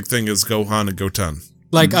 like the big thing is Gohan and Goten.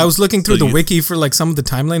 Like, I was looking through So the wiki for like some of the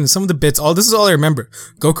timeline and some of the bits. This is all I remember.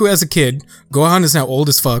 Goku as a kid. Gohan is now old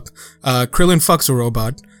as fuck. Krillin fucks a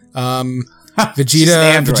robot. She's an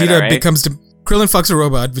android, Vegeta alright? becomes Krillin fucks a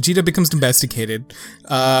robot. Vegeta becomes domesticated.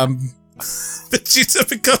 Vegeta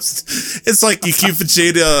becomes. It's like you keep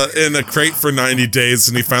Vegeta in a crate for 90 days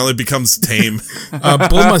and he finally becomes tame.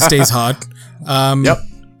 Bulma stays hot. Yep.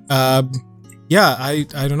 Yeah,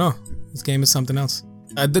 I don't know. This game is something else.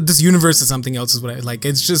 This universe is something else is what I like.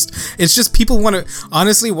 It's just people want to,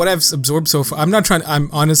 honestly, what I've absorbed so far. I'm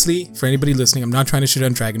honestly, for anybody listening, I'm not trying to shit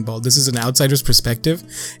on Dragon Ball. This is an outsider's perspective.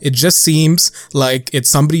 It just seems like it's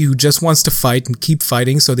somebody who just wants to fight and keep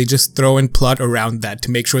fighting, so they just throw in plot around that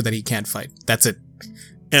to make sure that he can't fight. That's it.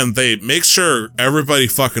 And they make sure everybody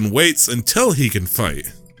fucking waits until he can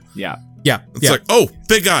fight. Yeah. Yeah. It's like, oh,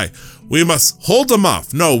 big guy, we must hold him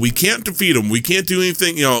off. No, we can't defeat him. We can't do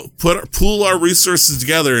anything, pool our resources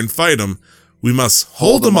together and fight him. We must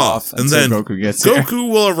hold him off. And until then Goku gets here.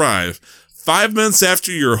 Goku will arrive 5 minutes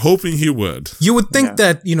after you're hoping he would. You would think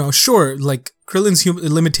that, sure, like, Krillin's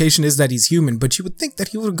limitation is that he's human, but you would think that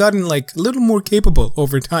he would have gotten, like, a little more capable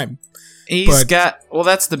over time. Well,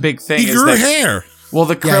 that's the big thing. He is grew that, hair. Well,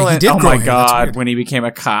 the Yeah, he Krillin, did oh grow my hair, that's god, weird. when he became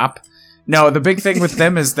a cop. No, the big thing with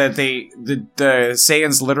them is that the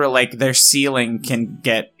Saiyans literally, like, their ceiling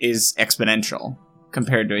is exponential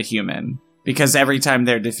compared to a human. Because every time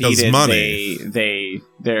they're defeated, money.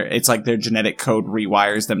 it's like their genetic code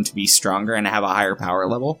rewires them to be stronger and have a higher power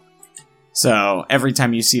level. So every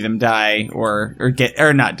time you see them die or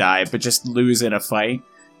not die, but just lose in a fight,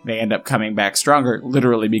 they end up coming back stronger,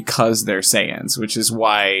 literally because they're Saiyans, which is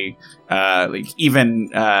why, even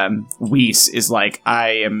Whis is like,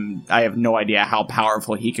 I have no idea how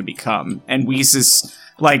powerful he could become, and Whis is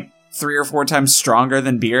like 3 or 4 times stronger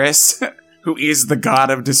than Beerus, who is the god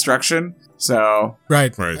of destruction. So,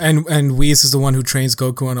 Right. Right. And Whis is the one who trains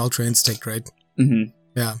Goku on Ultra Instinct, right? mhm.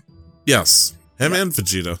 Yeah. Yes. Him and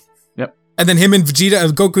Vegeta. And then him and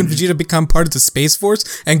Goku and Vegeta become part of the Space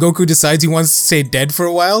Force, and Goku decides he wants to stay dead for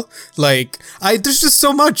a while. Like, there's just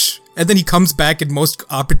so much. And then he comes back at most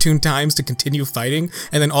opportune times to continue fighting,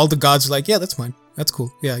 and then all the gods are like, yeah, that's fine. That's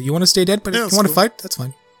cool. Yeah, you want to stay dead, but Yeah, if you want to cool. fight, that's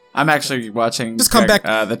fine. I'm actually watching Just come back.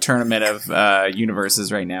 the tournament of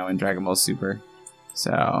universes right now in Dragon Ball Super.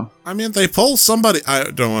 So, I mean, they pull somebody. I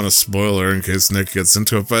don't want to spoiler in case Nick gets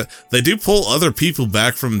into it, but they do pull other people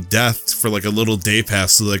back from death for like a little day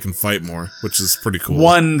pass so they can fight more, which is pretty cool.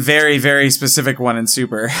 one very, very specific one in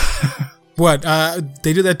Super. What?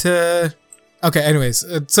 They do that to... Okay, anyways.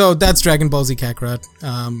 So that's Dragon Ball Z Kakarot.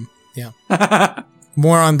 Yeah.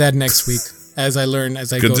 More on that next week as I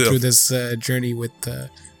Good go deal. through this journey with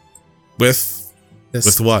With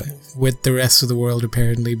what? with the rest of the world,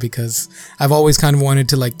 apparently, because I've always kind of wanted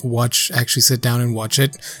to like actually sit down and watch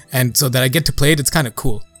it, and so that I get to play it, it's kind of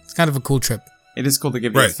cool. It's kind of a cool trip. It is cool to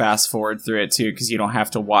give you a Right. fast forward through it too, because you don't have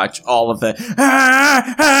to watch all of the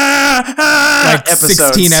Like episodes.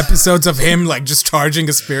 16 episodes of him like just charging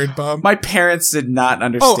a spirit bomb. My parents did not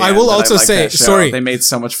understand. Oh, I will that also liked say, that show. sorry. They made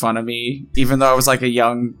so much fun of me, even though I was like a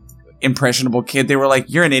young, impressionable kid. They were like,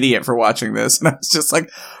 "You're an idiot for watching this," and I was just like,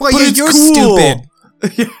 Well, "But yeah, it's you're cool." stupid.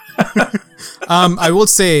 I will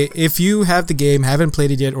say, if you have the game, haven't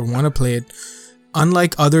played it yet, or want to play it,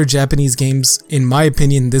 unlike other Japanese games, in my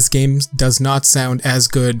opinion, this game does not sound as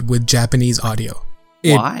good with Japanese audio.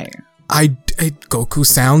 Why? Goku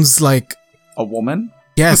sounds like A woman?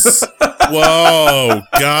 yes, Whoa,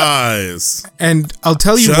 guys. and I'll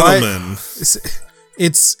tell you Gentlemen. why.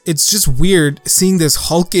 it's just weird seeing this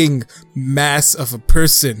hulking mass of a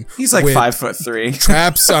person. He's like with 5'3".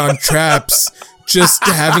 traps on traps, just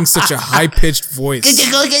having such a high pitched voice. It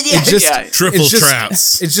just Triple it's just-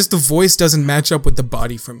 traps. It's just the voice doesn't match up with the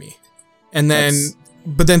body for me. And then,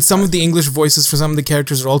 but then some of the English voices for some of the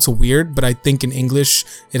characters are also weird. But I think in English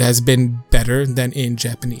it has been better than in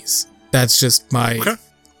Japanese. That's just my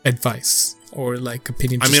advice or like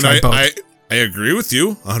opinion. I Just mean, try both. I agree with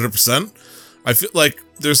you 100%. I feel like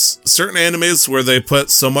there's certain animes where they put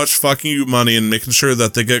so much fucking you money in making sure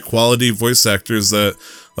that they get quality voice actors that,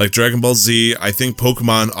 like Dragon Ball Z, I think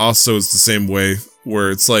Pokemon also is the same way,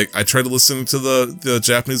 where it's like, I try to listen to the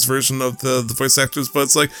Japanese version of the voice actors, but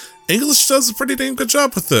it's like, English does a pretty damn good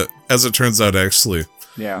job with it, as it turns out, actually.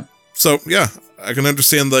 Yeah. So, yeah, I can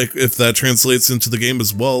understand, like, if that translates into the game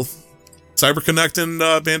as well. CyberConnect and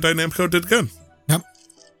Bandai Namco did good. Yep.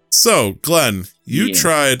 So, Glenn, you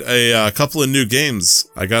tried a couple of new games.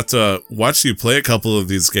 I got to watch you play a couple of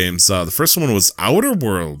these games. The first one was Outer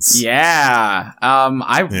Worlds. Yeah.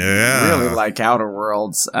 I really like Outer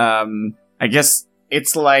Worlds. I guess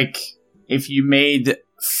it's like if you made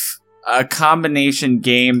a combination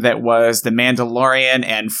game that was The Mandalorian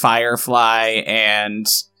and Firefly and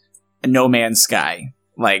No Man's Sky.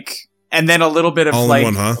 Like, and then a little bit of all like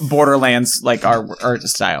in one, huh? Borderlands, like art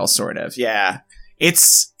style, sort of. Yeah.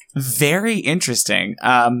 It's very interesting.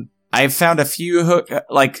 I found a few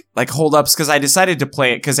like holdups because I decided to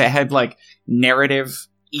play it because it had like narrative,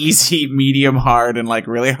 easy, medium, hard, and like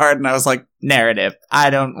really hard, and I was like, narrative. I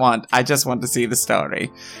just want to see the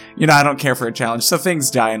story. You know, I don't care for a challenge. So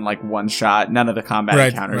things die in like one shot. None of the combat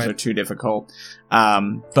encounters are too difficult.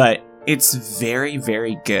 But it's very,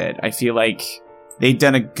 very good. I feel like they've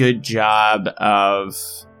done a good job of.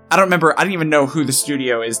 I don't even know who the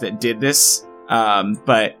studio is that did this.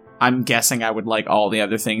 But I'm guessing I would like all the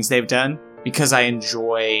other things they've done because I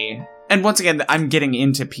enjoy. And once again, I'm getting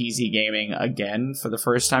into PC gaming again for the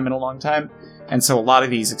first time in a long time. And so a lot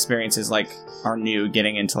of these experiences like are new,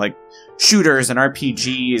 getting into like shooters and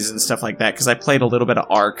RPGs and stuff like that. Cause I played a little bit of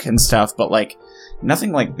Ark and stuff, but like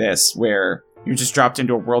nothing like this where you're just dropped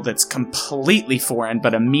into a world that's completely foreign,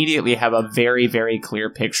 but immediately have a very, very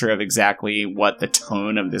clear picture of exactly what the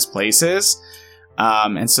tone of this place is.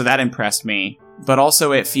 And so that impressed me, but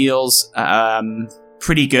also it feels,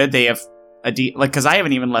 pretty good. They have because I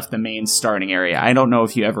haven't even left the main starting area. I don't know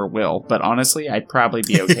if you ever will, but honestly, I'd probably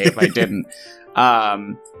be okay if I didn't.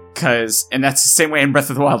 And that's the same way in Breath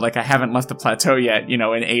of the Wild. Like, I haven't left the plateau yet, in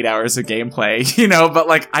 8 hours of gameplay, but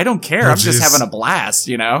like, I don't care. I'm just having a blast,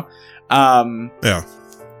 Yeah.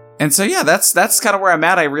 And so, yeah, that's kind of where I'm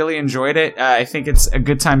at. I really enjoyed it. I think it's a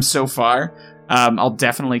good time so far. I'll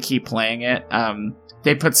definitely keep playing it.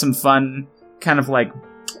 They put some fun kind of like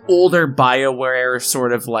older BioWare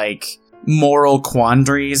sort of like moral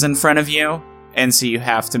quandaries in front of you. And so you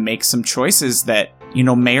have to make some choices that,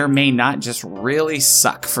 may or may not just really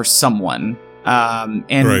suck for someone.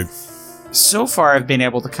 And so far I've been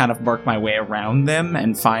able to kind of work my way around them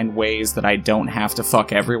and find ways that I don't have to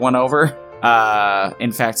fuck everyone over.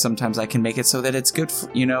 In fact, sometimes I can make it so that it's good for,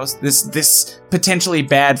 this potentially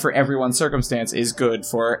bad for everyone circumstance is good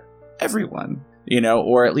for everyone,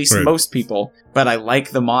 or at least most people. But I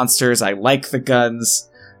like the monsters. I like the guns.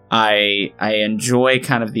 I enjoy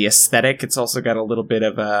kind of the aesthetic. It's also got a little bit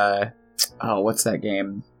of what's that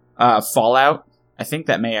game? Fallout. I think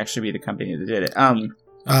that may actually be the company that did it.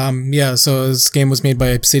 Yeah, so this game was made by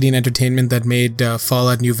Obsidian Entertainment that made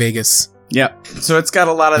Fallout New Vegas. Yep. So it's got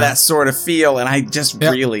a lot of that sort of feel, and I just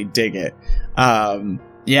really dig it.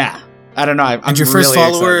 Yeah. I don't know. And your first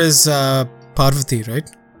follower is Parvati, right?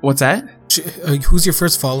 What's that? Who's your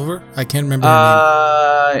first follower? I can't remember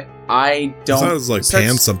her name. I don't... I thought it was like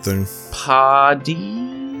Pan something.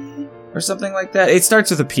 Padi? Or something like that. It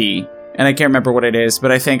starts with a P. And I can't remember what it is,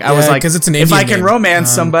 but I think I was like, it's an if Indian I can name. romance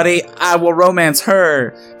somebody, I will romance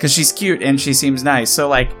her because she's cute and she seems nice. So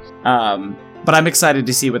like, but I'm excited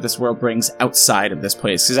to see what this world brings outside of this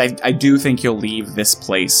place because I do think you'll leave this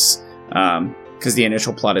place because the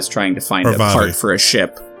initial plot is trying to find Parvati. a part for a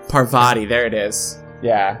ship. Parvati, there it is.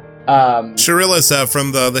 Yeah. Should realize that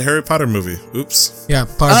from the Harry Potter movie. Oops. Yeah,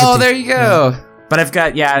 Parvati. Oh, there you go. Yeah. But I've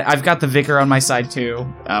got the vicar on my side too,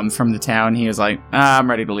 from the town. He was like, I'm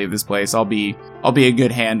ready to leave this place. I'll be a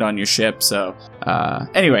good hand on your ship. So,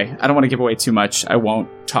 anyway, I don't want to give away too much. I won't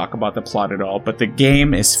talk about the plot at all, but the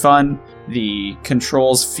game is fun. The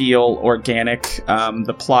controls feel organic.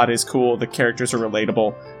 The plot is cool. The characters are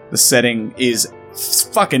relatable. The setting is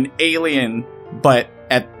fucking alien, but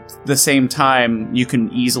at the same time, you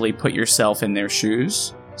can easily put yourself in their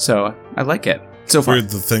shoes. So, I like it. So far. Weird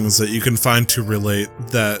the things that you can find to relate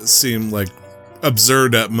that seem like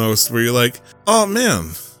absurd at most, where you're like, oh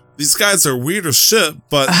man, these guys are weird as shit,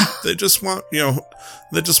 but they just want,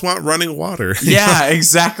 they just want running water. Yeah,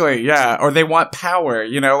 exactly. Yeah. Or they want power,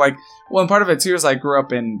 like, well, and part of it too is I grew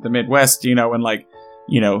up in the Midwest, and like,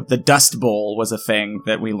 the Dust Bowl was a thing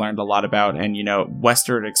that we learned a lot about, and,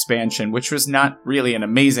 westward expansion, which was not really an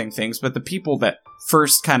amazing thing, but the people that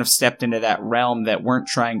first kind of stepped into that realm that weren't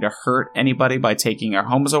trying to hurt anybody by taking our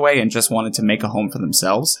homes away and just wanted to make a home for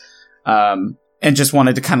themselves, and just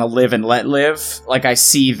wanted to kind of live and let live. Like, I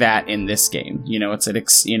see that in this game.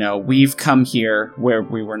 We've come here where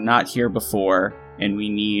we were not here before, and we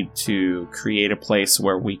need to create a place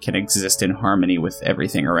where we can exist in harmony with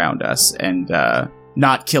everything around us, and,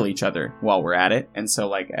 not kill each other while we're at it. And so,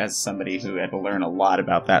 like, as somebody who had to learn a lot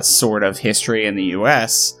about that sort of history in the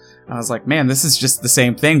US, I was like, man, this is just the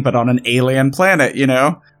same thing, but on an alien planet,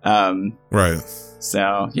 Right.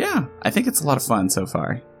 So, yeah, I think it's a lot of fun so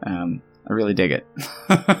far. I really dig it.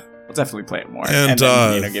 We'll definitely play it more. And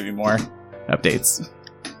then, give you more updates.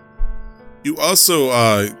 You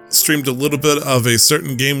also streamed a little bit of a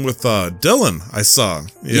certain game with Dylan, I saw.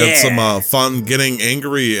 You had some fun getting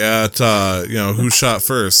angry at, who shot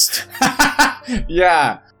first.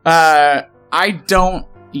 Yeah. I don't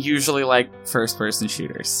usually like first-person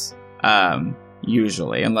shooters.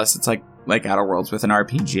 Usually, unless it's like Outer Worlds with an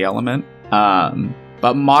RPG element.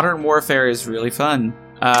 But Modern Warfare is really fun.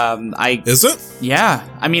 Is it? Yeah.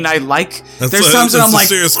 I mean, I like. There's times that I'm like,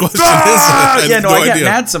 serious question. I get idea.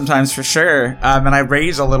 mad sometimes for sure, and I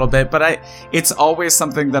rage a little bit. But it's always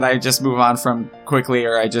something that I just move on from quickly,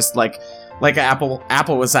 or I just like Apple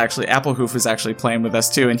Hoof was actually playing with us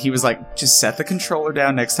too, and he was like, just set the controller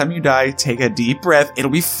down next time you die, take a deep breath,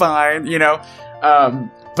 it'll be fine,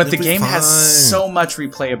 But the game has so much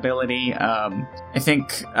replayability. I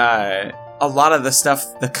think. A lot of the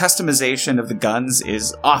stuff, the customization of the guns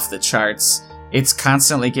is off the charts. It's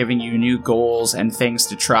constantly giving you new goals and things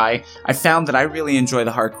to try. I found that I really enjoy the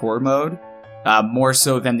hardcore mode, more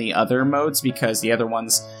so than the other modes, because the other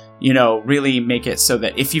ones, really make it so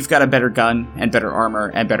that if you've got a better gun and better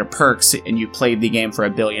armor and better perks, and you played the game for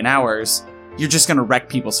 1 billion hours, you're just going to wreck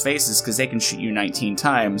people's faces because they can shoot you 19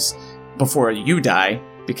 times before you die,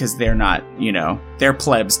 because they're not, they're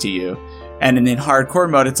plebs to you. And in hardcore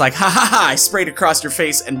mode, it's like, ha ha ha, I sprayed across your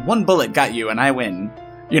face and 1 bullet got you and I win.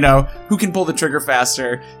 Who can pull the trigger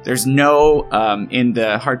faster? There's no, in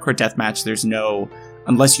the hardcore deathmatch, there's no,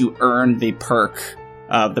 unless you earn the perk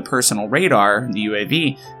of the personal radar, the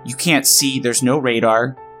UAV, you can't see, there's no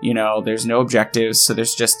radar, there's no objectives, so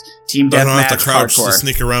there's just team deathmatch, I don't have to crouch hardcore. to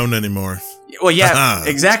sneak around anymore. Well, yeah,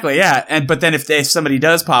 exactly, yeah. But then if somebody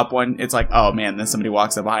does pop one, it's like, oh man, then somebody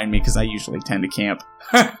walks up behind me, because I usually tend to camp.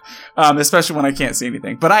 Especially when I can't see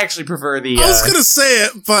anything. But I actually prefer the... I was gonna say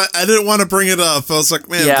it, but I didn't want to bring it up. I was like,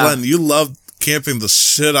 man, Glenn, you love camping the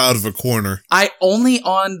shit out of a corner. I only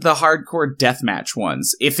on the hardcore deathmatch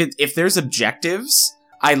ones. If there's objectives,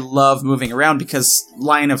 I love moving around, because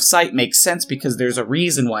line of sight makes sense, because there's a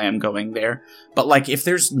reason why I'm going there. But like, if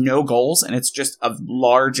there's no goals and it's just a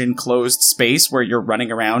large enclosed space where you're running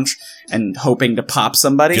around and hoping to pop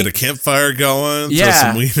somebody, get a campfire going, throw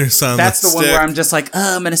some wieners on that's the stick. one where I'm just like,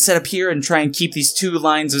 I'm gonna set up here and try and keep these 2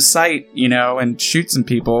 lines of sight, and shoot some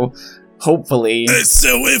people. Hopefully. Hey,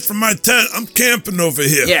 stay away from my tent. I'm camping over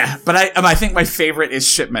here. Yeah, but I think my favorite is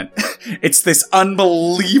Shipment. It's this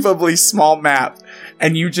unbelievably small map,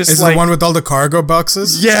 and you just is like... the one with all the cargo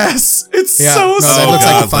boxes? Yes! It's so that looks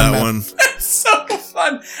like a fun map. One. It's so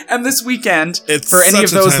fun! And this weekend, it's for any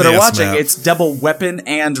of those that are watching, map. it's double weapon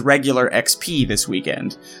and regular XP this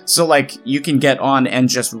weekend. So, like, you can get on and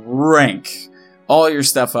just rank all your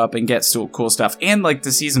stuff up and get still cool stuff. And, like,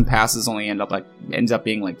 the season passes only ends up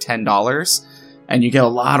being, like, $10. And you get a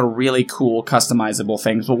lot of really cool customizable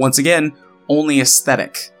things. But once again, only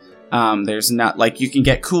aesthetic. There's not, like, you can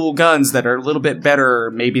get cool guns that are a little bit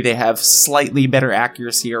better. Maybe they have slightly better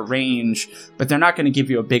accuracy or range, but they're not going to give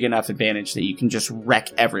you a big enough advantage that you can just wreck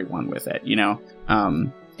everyone with it,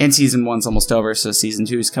 And season 1's almost over, so season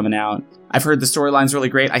 2 is coming out. I've heard the storyline's really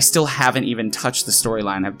great. I still haven't even touched the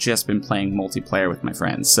storyline. I've just been playing multiplayer with my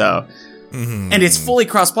friends, so... Mm-hmm. And it's fully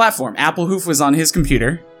cross-platform. Apple Hoof was on his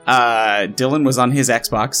computer, Dylan was on his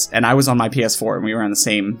Xbox, and I was on my PS4, and we were on the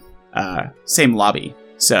same lobby.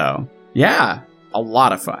 So, yeah, a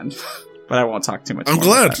lot of fun. But I won't talk too much. I'm more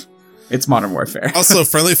glad. about that. It's Modern Warfare. Also,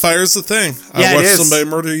 friendly fire is the thing. I watched somebody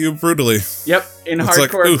murder you brutally. Yep, in it's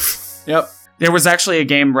hardcore. Like, oof. Yep. There was actually a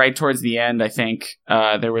game right towards the end, I think.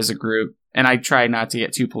 There was a group, and I try not to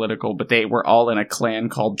get too political, but they were all in a clan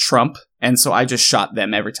called Trump, and so I just shot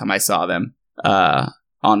them every time I saw them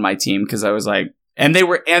on my team, because I was like, And they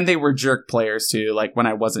were jerk players too. Like when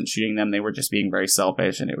I wasn't shooting them, they were just being very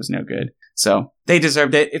selfish and it was no good. So they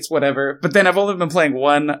deserved it. It's whatever. But then I've only been playing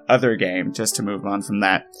one other game just to move on from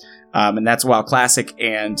that. And that's WoW Classic,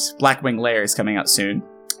 and Blackwing Lair is coming out soon.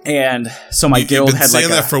 And so my guild You've been had saying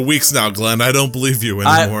that for weeks now, Glenn. I don't believe you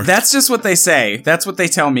anymore. That's just what they say. That's what they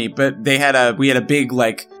tell me. But we had a big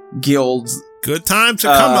like guild. Good time to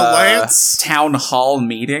come, Lance. Town hall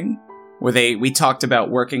meeting where we talked about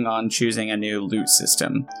working on choosing a new loot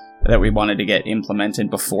system that we wanted to get implemented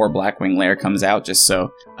before Blackwing Lair comes out, just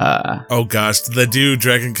so... oh gosh, did they do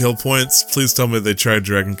Dragon Kill points? Please tell me they tried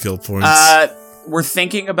Dragon Kill points. We're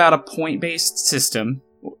thinking about a point-based system,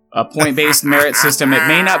 a point-based merit system. It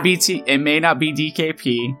may not be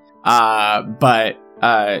DKP, but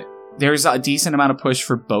there's a decent amount of push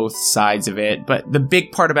for both sides of it. But the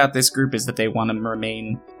big part about this group is that they want to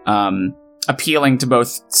remain appealing to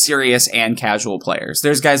both serious and casual players.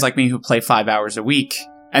 There's guys like me who play 5 hours a week,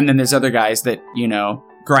 and then there's other guys that,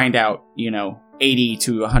 grind out, 80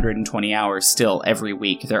 to 120 hours still every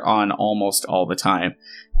week. They're on almost all the time.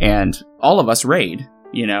 And all of us raid,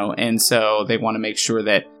 and so they want to make sure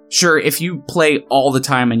that, sure, if you play all the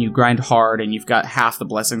time and you grind hard and you've got half the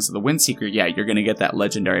blessings of the Windseeker, yeah, you're going to get that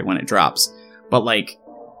legendary when it drops. But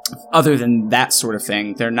other than that sort of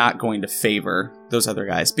thing, they're not going to favor those other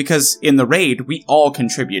guys, because in the raid, we all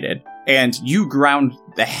contributed, and you ground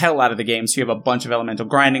the hell out of the game, so you have a bunch of elemental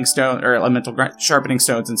grinding stone, or elemental sharpening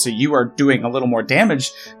stones, and so you are doing a little more damage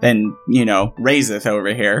than, Razeth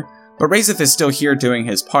over here. But Razeth is still here doing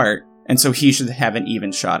his part, and so he should have an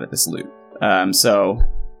even shot at this loot. So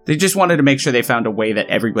they just wanted to make sure they found a way that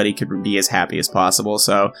everybody could be as happy as possible.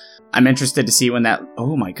 So I'm interested to see when that...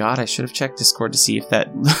 Oh my god, I should have checked Discord to see if that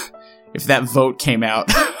if that vote came out.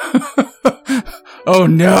 Oh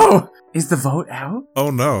no! Is the vote out? Oh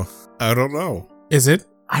no. I don't know. Is it?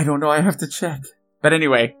 I don't know, I have to check. But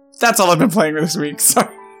anyway, that's all I've been playing this week.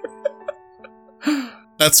 Sorry.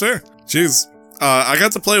 That's fair. Jeez. I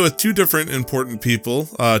got to play with two different important people,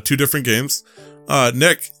 two different games.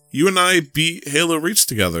 Nick, you and I beat Halo Reach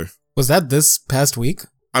together. Was that this past week?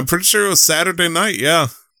 I'm pretty sure it was Saturday night, yeah.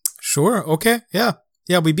 Sure, okay, yeah.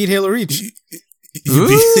 Yeah, we beat Halo Reach.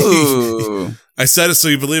 Ooh. I said it so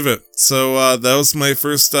you believe it. So that was my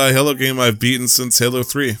first Halo game I've beaten since Halo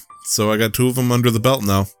 3. So I got two of them under the belt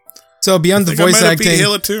now. So beyond the voice acting,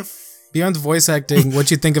 Halo 2. Beyond the voice acting, what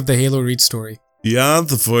do you think of the Halo Reach story? Beyond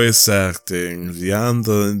the voice acting, beyond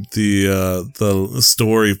the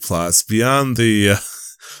story plots, beyond the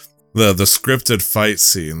scripted fight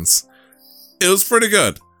scenes, it was pretty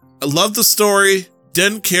good. I loved the story.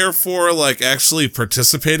 Didn't care for actually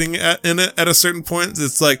participating in it at a certain point.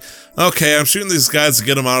 It's like, okay, I'm shooting these guys to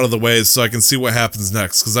get them out of the way so I can see what happens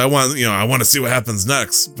next, because I want to see what happens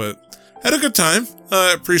next. But had a good time.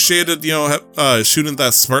 Appreciated shooting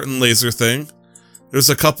that Spartan laser thing. There's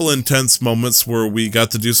a couple intense moments where we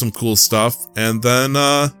got to do some cool stuff, and then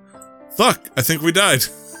I think we died.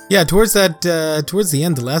 Yeah, towards the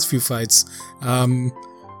end, the last few fights,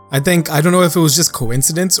 I don't know if it was just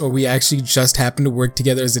coincidence or we actually just happened to work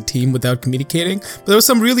together as a team without communicating, but there were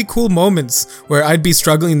some really cool moments where I'd be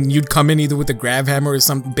struggling and you'd come in either with a grav hammer or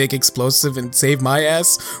some big explosive and save my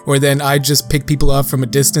ass, or then I'd just pick people off from a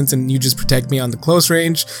distance and you just protect me on the close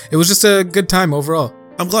range. It was just a good time overall.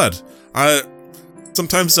 I'm glad.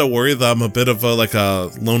 Sometimes I worry that I'm a bit of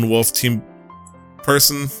a lone wolf team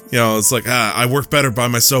person. It's like, I work better by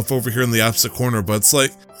myself over here in the opposite corner, but it's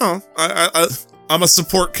like, I'm a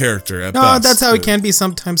support character at best. No, that's how it can be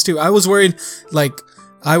sometimes too. I was worried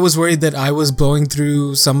that I was blowing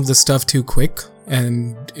through some of the stuff too quick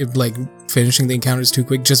and finishing the encounters too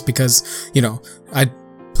quick, just because, I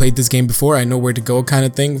played this game before, I know where to go kind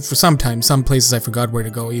of thing. For some places I forgot where to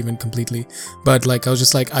go even completely. But I was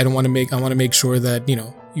just like, I want to make sure that,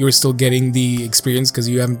 you're still getting the experience because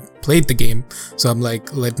you haven't played the game. So I'm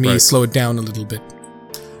like, let me slow it down a little bit.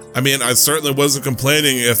 I mean, I certainly wasn't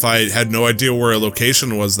complaining if I had no idea where a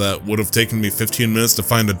location was that would have taken me 15 minutes to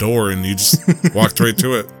find a door and you just walked right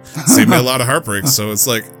to it. Saved me a lot of heartbreak, so it's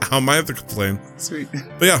like, how am I to complain? Sweet.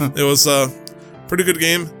 But yeah, it was a pretty good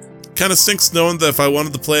game. Kind of stinks knowing that if I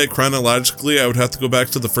wanted to play it chronologically, I would have to go back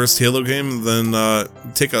to the first Halo game and then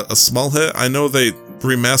take a small hit. I know they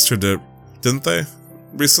remastered it, didn't they,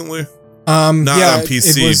 recently? Not on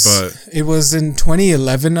PC, but it was in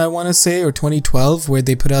 2011, I want to say, or 2012, where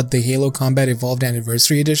they put out the Halo Combat Evolved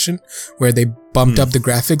Anniversary Edition, where they bumped up the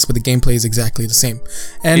graphics, but the gameplay is exactly the same.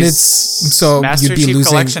 And Master you'd be Chief losing.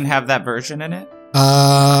 Collection have that version in it?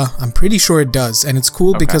 I'm pretty sure it does, and it's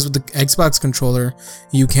cool because with the Xbox controller,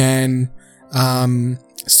 you can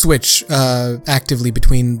switch actively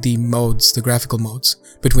between the modes, the graphical modes,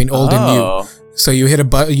 between old and new. So you hit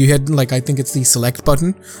you hit like, I think it's the select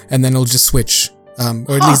button, and then it'll just switch.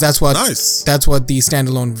 Or at least that's what the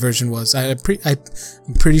standalone version was. I'm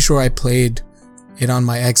pretty sure I played it on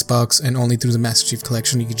my Xbox and only through the Master Chief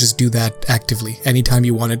Collection. You could just do that actively anytime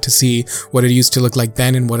you wanted to see what it used to look like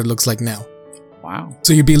then and what it looks like now. Wow.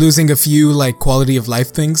 So you'd be losing a few like quality of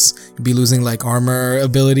life things. You'd be losing like armor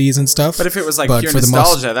abilities and stuff. But if it was like pure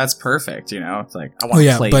nostalgia, that's perfect. It's like I want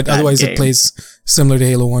to play but that otherwise game. It plays similar to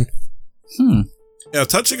Halo 1. Yeah,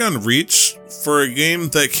 touching on Reach, for a game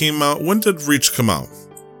that came out, when did Reach come out?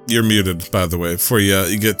 You're muted, by the way, before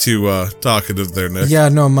you get too talkative there, Nick. Yeah,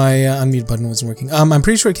 no, my unmute button wasn't working. I'm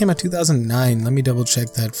pretty sure it came out 2009. Let me double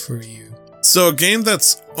check that for you. So a game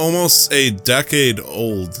that's almost a decade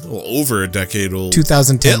old, well, over a decade old.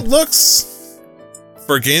 2010. It looks,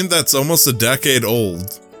 for a game that's almost a decade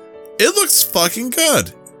old, it looks fucking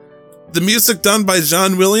good. The music done by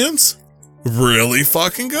John Williams, really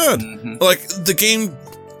fucking good. Like, the game,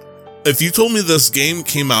 if you told me this game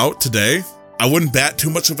came out today, I wouldn't bat too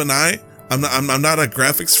much of an eye. I'm not a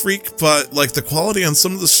graphics freak, but like the quality on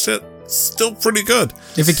some of the shit, still pretty good.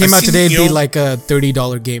 If it came out today, it'd be like a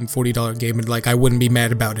 $30 game, $40 game, and like I wouldn't be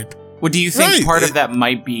mad about it. Well, do you think part of that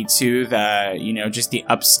might be too just the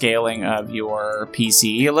upscaling of your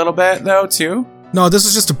PC a little bit though too? No, this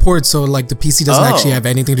was just a port, so like the PC doesn't actually have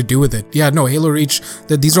anything to do with it. Yeah, no, Halo Reach,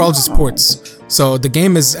 these are all just ports. So the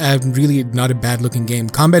game is really not a bad looking game.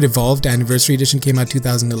 Combat Evolved Anniversary Edition came out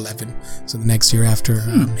 2011, so the next year after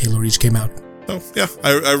Halo Reach came out. Oh yeah,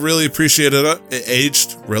 I really appreciated it. It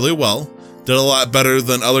aged really well. Did a lot better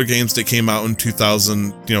than other games that came out in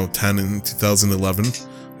 2010 and 2011.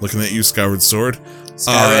 Looking at you, Skyward Sword.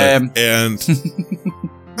 Skyrim. And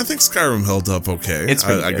I think Skyrim held up okay.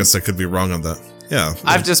 I guess I could be wrong on that. Yeah.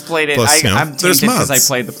 I've just played it. Plus, I'm tainted because I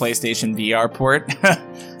played the PlayStation VR port.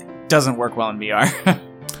 Doesn't work well in VR.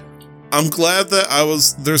 I'm glad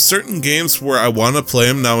that there's certain games where I want to play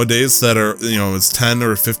them nowadays that are, it's 10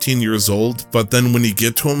 or 15 years old, but then when you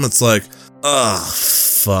get to them, it's like, oh,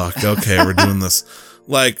 fuck, okay, we're doing this.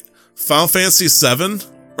 Like, Final Fantasy VII,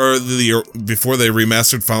 or before they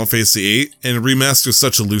remastered Final Fantasy VIII, and remaster is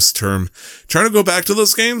such a loose term, trying to go back to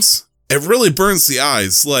those games, it really burns the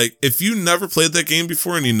eyes. Like, if you never played that game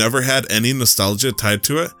before and you never had any nostalgia tied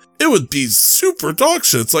to it, it would be super dog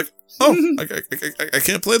shit. It's like, oh, I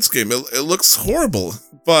can't play this game. It looks horrible.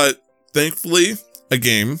 But thankfully, a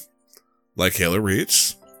game like Halo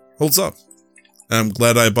Reach holds up. And I'm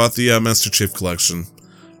glad I bought the Master Chief Collection.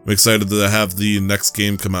 I'm excited to have the next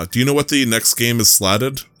game come out. Do you know what the next game is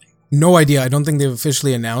slotted? No idea. I don't think they've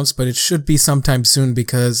officially announced, but it should be sometime soon,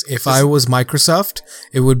 because if I was Microsoft,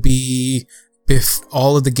 it would be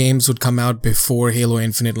all of the games would come out before Halo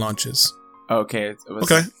Infinite launches. Okay.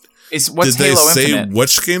 Okay. What's Did Halo they say Infinite?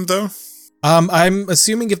 which game, though? I'm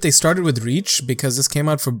assuming if they started with Reach, because this came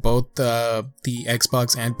out for both the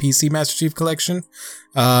Xbox and PC Master Chief Collection,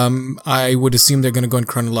 I would assume they're going to go in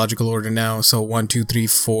chronological order now. So 1, 2, 3,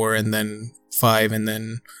 4, and then 5, and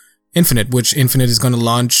then Infinite, which Infinite is going to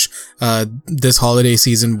launch this holiday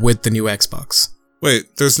season with the new Xbox.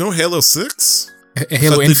 Wait, there's no Halo 6?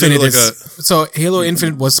 Halo Infinite so Halo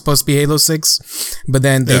Infinite was supposed to be Halo 6, but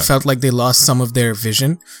then they felt like they lost some of their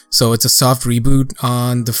vision. So it's a soft reboot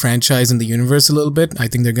on the franchise and the universe a little bit. I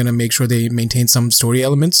think they're going to make sure they maintain some story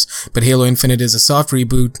elements, but Halo Infinite is a soft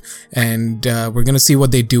reboot, and we're going to see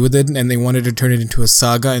what they do with it, and they wanted to turn it into a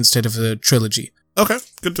saga instead of a trilogy. Okay,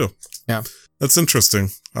 good deal. Yeah. That's interesting.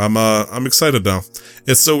 I'm excited now.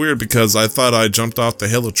 It's so weird because I thought I jumped off the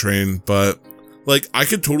Halo train, but like I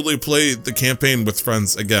could totally play the campaign with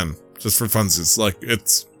friends again, just for funsies. Like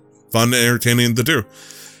it's fun and entertaining to do.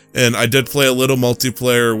 And I did play a little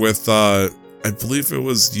multiplayer with I believe it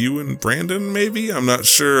was you and Brandon, maybe? I'm not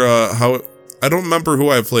sure I don't remember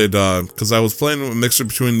who I played because I was playing a mixture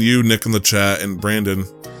between you, Nick in the chat, and Brandon,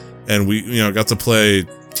 and we got to play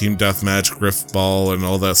Team Deathmatch, Griff Ball, and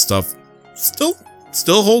all that stuff.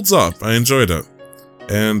 Still holds up. I enjoyed it.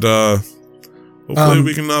 And hopefully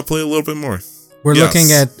we can play a little bit more. We're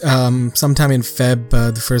looking at sometime in Feb,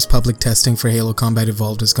 the first public testing for Halo Combat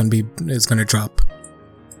Evolved is going to drop.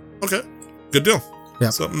 Okay, good deal. Yeah,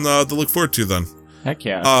 something to look forward to then. Heck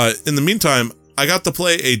yeah. In the meantime, I got to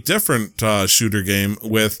play a different shooter game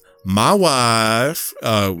with my wife.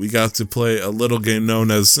 We got to play a little game known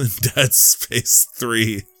as Dead Space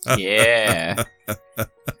 3. Yeah.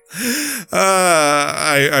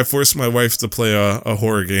 I forced my wife to play a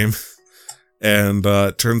horror game, And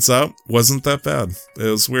turns out wasn't that bad. It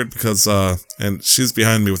was weird because and she's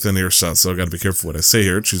behind me within earshot, so I got to be careful what I say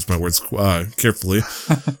here. Choose my words carefully.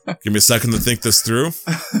 Give me a second to think this through.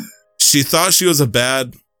 She thought she was a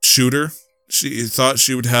bad shooter. She thought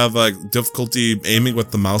she would have difficulty aiming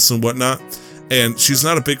with the mouse and whatnot, and she's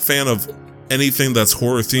not a big fan of anything that's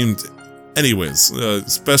horror themed anyways,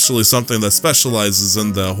 especially something that specializes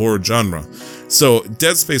in the horror genre. So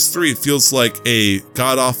Dead Space 3 feels like a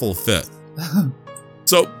god-awful fit.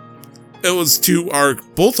 So it was to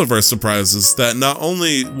both of our surprises that not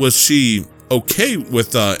only was she okay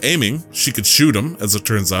with aiming, she could shoot him, as it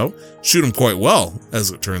turns out, shoot him quite well,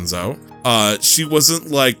 as it turns out. She wasn't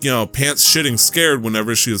pants shitting scared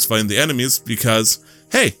whenever she was fighting the enemies because,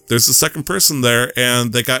 hey, there's a second person there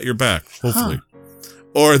and they got your back, hopefully.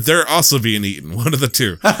 Or they're also being eaten, one of the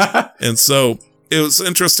two. And so it was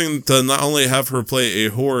interesting to not only have her play a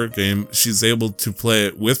horror game, she's able to play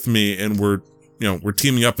it with me, and we're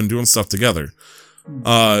teaming up and doing stuff together.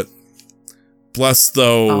 Bless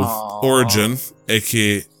though, Aww. Origin,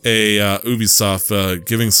 aka Ubisoft,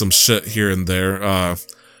 giving some shit here and there.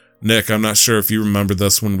 Nick, I'm not sure if you remember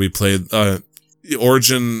this when we played.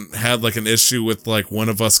 Origin had an issue with one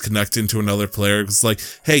of us connecting to another player. It's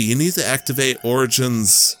hey, you need to activate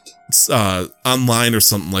Origin's online or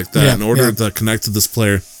something like that in order to connect to this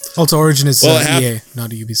player. Also, Origin is EA,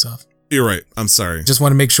 not Ubisoft. You're right. I'm sorry. Just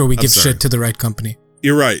want to make sure we give shit to the right company.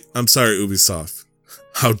 You're right. I'm sorry, Ubisoft.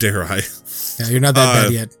 How dare I? Yeah, you're not that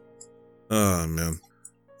bad yet. Oh, man.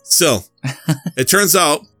 Still, it turns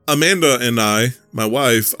out Amanda and I, my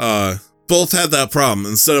wife, both had that problem.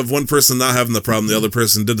 Instead of one person not having the problem, the other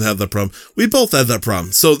person did have that problem. We both had that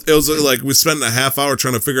problem. So it was we spent a half hour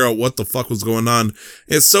trying to figure out what the fuck was going on.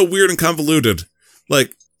 It's so weird and convoluted.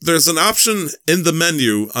 There's an option in the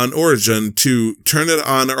menu on Origin to turn it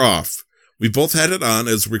on or off. We both had it on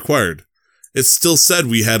as required. It still said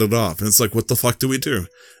we had it off. And it's what the fuck do we do?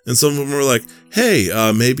 And some of them were hey,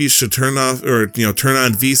 maybe you should turn off or, turn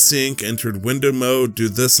on VSync, enter window mode, do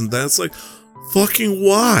this and that. It's fucking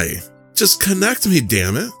why? Just connect me,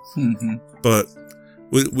 damn it. Mm-hmm. But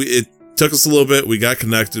it took us a little bit. We got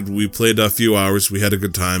connected. We played a few hours. We had a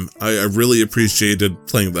good time. I really appreciated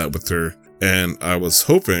playing that with her. And I was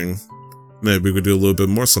hoping maybe we could do a little bit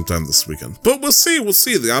more sometime this weekend. But we'll see. We'll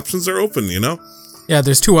see. The options are open, Yeah,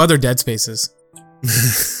 there's 2 other Dead Spaces.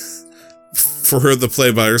 For her to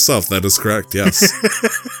play by herself. That is correct. Yes.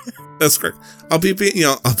 That's correct. I'll be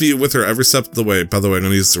with her every step of the way. By the way, I'm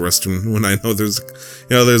going to use the restroom when I know there's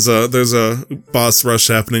a boss rush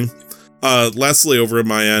happening. Lastly, over at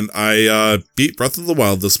my end, I beat Breath of the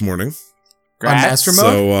Wild this morning. On Master Mode?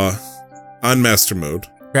 So, on Master Mode.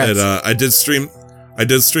 And, I did stream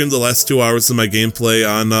the last 2 hours of my gameplay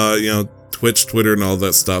on, Twitch, Twitter, and all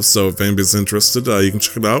that stuff. So if anybody's interested, you can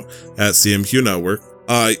check it out at CMQ Network.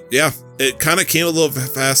 It kind of came a little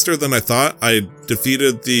faster than I thought. I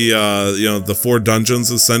defeated the 4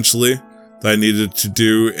 dungeons essentially that I needed to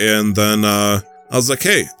do, and then I was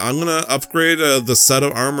hey, I'm gonna upgrade the set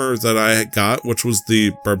of armor that I got, which was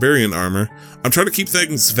the barbarian armor. I'm trying to keep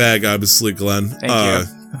things vague, obviously, Glenn. Thank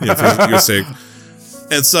you. For your sake.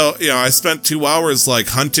 And so, I spent 2 hours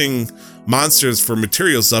hunting monsters for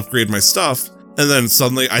materials to upgrade my stuff, and then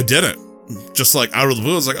suddenly I did it. Just out of the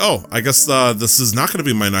blue, I was oh, I guess this is not going to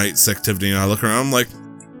be my night's activity. And I look around, I'm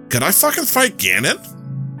could I fucking fight Ganon?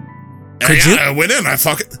 Could you? I went in, I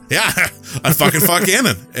fucking fought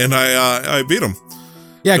Ganon, and I beat him.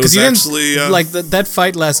 Yeah, because you didn't that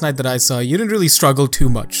fight last night that I saw. You didn't really struggle too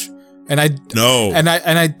much, and I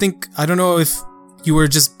think I don't know if you were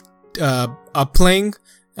just upplaying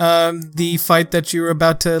the fight that you were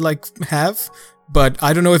about to have, but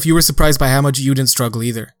I don't know if you were surprised by how much you didn't struggle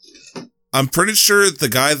either. I'm pretty sure the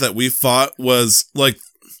guy that we fought was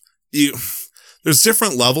there's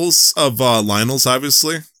different levels of Lynels,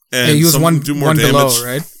 obviously, and he was some one do more one damage. Below,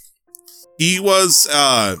 right? He was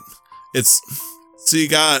so you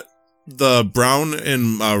got the brown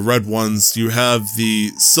and red ones. You have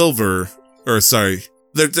the silver, or sorry,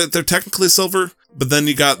 they're technically silver, but then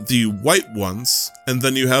you got the white ones, and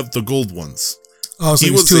then you have the gold ones. Oh, so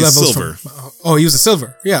he was 2 levels silver. He was a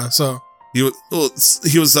silver. Yeah, so. He was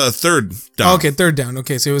third down. Oh, okay, third down.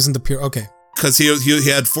 Okay, so he wasn't the pure. Okay. Because he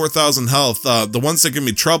had 4,000 health. The ones that give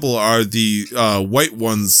me trouble are the white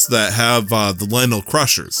ones that have the Lynel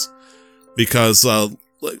Crushers. Because,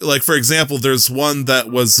 for example, there's one that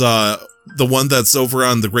was the one that's over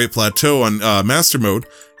on the Great Plateau on Master Mode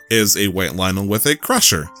is a white Lynel with a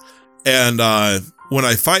Crusher. And when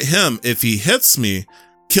I fight him, if he hits me,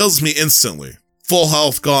 kills me instantly. Full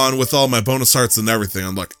health gone with all my bonus hearts and everything.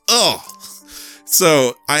 I'm oh.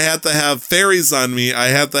 So I had to have fairies on me. I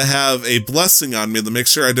had to have a blessing on me to make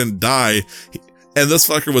sure I didn't die. And this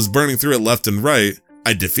fucker was burning through it left and right.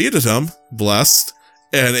 I defeated him, blessed,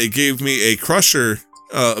 and it gave me a crusher,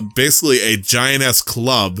 basically a giant-ass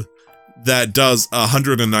club that does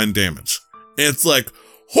 109 damage. And it's like,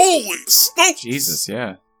 holy smokes! Jesus,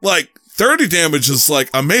 yeah. Like, 30 damage is, like,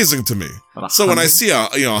 amazing to me. So when I see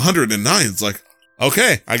 109, it's like,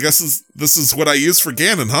 okay, I guess this is what I use for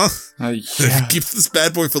Ganon, huh? Yeah. Keep this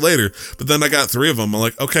bad boy for later. But then I got 3 of them. I'm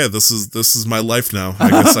like, okay, this is my life now. I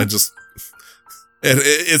guess I just...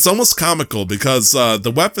 It's almost comical because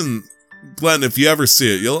the weapon, Glenn, if you ever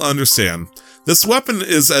see it, you'll understand. This weapon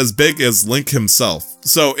is as big as Link himself.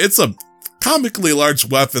 So it's a comically large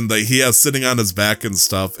weapon that he has sitting on his back and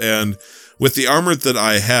stuff. And with the armor that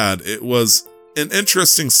I had, it was an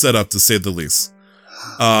interesting setup to say the least.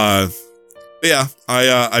 Yeah,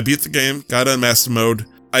 I beat the game, got in master mode.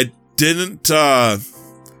 I didn't,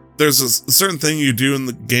 there's a certain thing you do in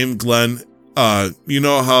the game, Glenn. You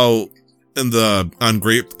know how on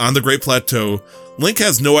the Great Plateau, Link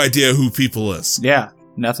has no idea who people is. Yeah,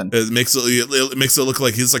 nothing. It makes it look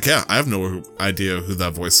like he's like, yeah, I have no idea who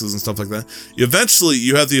that voice is and stuff like that. Eventually,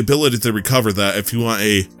 you have the ability to recover that if you want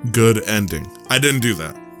a good ending. I didn't do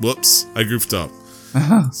that. Whoops, I goofed up.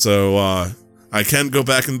 So, I can go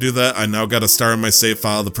back and do that. I now got a star in my save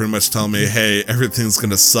file to pretty much tell me, hey, everything's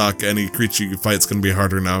gonna suck. Any creature you fight's gonna be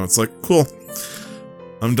harder now. It's like, cool.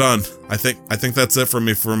 I'm done. I think that's it for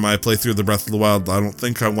me for my playthrough of the Breath of the Wild. I don't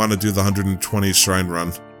think I want to do the 120 shrine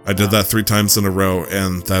run. I did that 3 times in a row,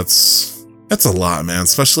 and that's a lot, man,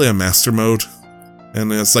 especially on master mode.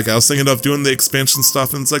 And it's like, I was thinking of doing the expansion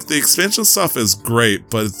stuff, and it's like, the expansion stuff is great,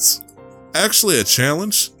 but it's actually a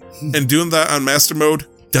challenge. And doing that on master mode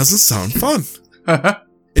doesn't sound fun.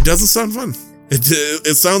 It doesn't sound fun.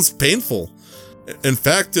 It sounds painful. In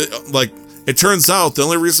fact, it turns out the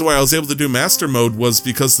only reason why I was able to do master mode was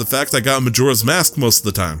because the fact I got Majora's Mask most of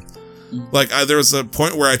the time. Like, there was a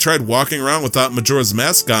point where I tried walking around without Majora's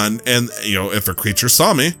Mask on, and, if a creature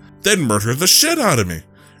saw me, they'd murder the shit out of me.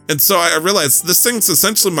 And so I realized this thing's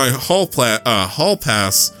essentially my hall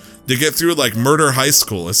pass to get through, like, Murder High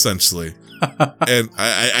School, essentially. And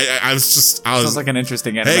I was sounds like an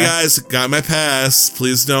interesting anime. Hey guys, got my pass.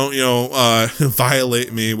 Please don't,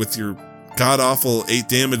 violate me with your god-awful 8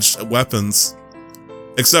 damage weapons.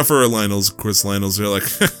 Except for Lionel's. Of course, Lionel's are like,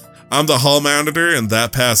 I'm the hall monitor, and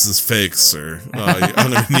that pass is fake, sir. I'm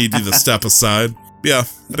gonna need you to step aside. Yeah,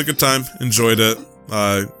 had a good time. Enjoyed it.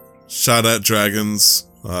 Shot at dragons.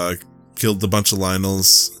 Killed a bunch of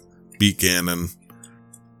Lionels. Beat Ganon.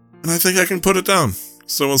 And I think I can put it down.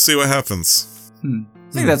 So we'll see what happens. I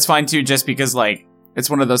think that's fine, too, just because, like, it's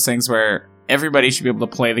one of those things where everybody should be able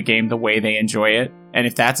to play the game the way they enjoy it. And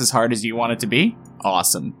if that's as hard as you want it to be,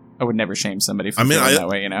 awesome. I would never shame somebody for feeling that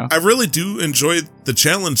way, I really do enjoy the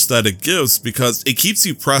challenge that it gives because it keeps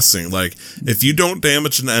you pressing. Like, if you don't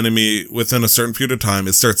damage an enemy within a certain period of time,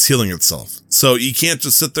 it starts healing itself. So you can't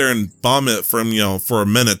just sit there and bomb it from, for a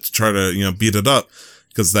minute to try to, beat it up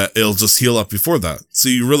because it'll just heal up before that. So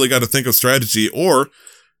you really got to think of strategy, or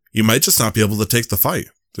you might just not be able to take the fight.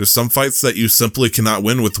 There's some fights that you simply cannot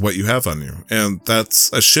win with what you have on you. And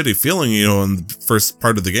that's a shitty feeling, in the first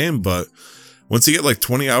part of the game. But once you get like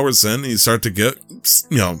 20 hours in and you start to get,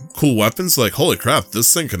 cool weapons, like, holy crap,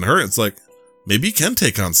 this thing can hurt. It's like, maybe you can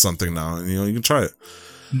take on something now and, you can try it.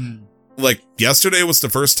 Like, yesterday was the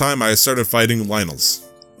first time I started fighting Lionels.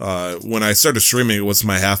 When I started streaming, it was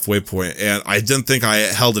my halfway point, and I didn't think I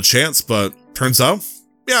held a chance, but turns out,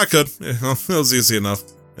 yeah, I could. It was easy enough.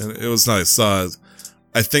 And it was nice.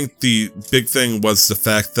 I think the big thing was the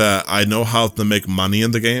fact that I know how to make money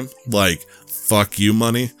in the game. Like, fuck you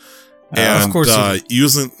money. And, of course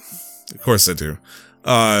of course I do.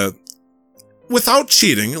 Without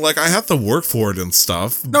cheating, like, I have to work for it and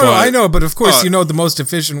stuff. No, I know, but of course, the most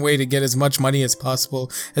efficient way to get as much money as possible.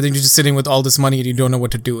 And then you're just sitting with all this money and you don't know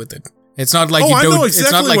what to do with it. It's not like I know exactly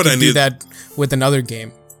it's not like what you I do need. that with another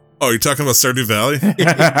game. Oh, you're talking about Stardew Valley?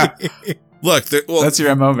 Look, that's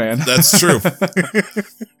your MO, man. That's true.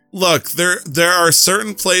 Look, there are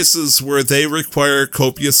certain places where they require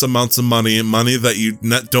copious amounts of money that you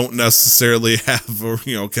don't necessarily have or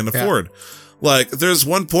can afford. Like, there's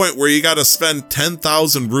one point where you got to spend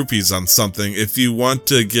 10,000 rupees on something if you want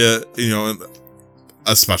to get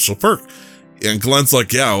a special perk. And Glenn's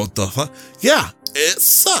like, yeah, what the fuck? Yeah, it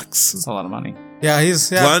sucks. It's a lot of money. Yeah,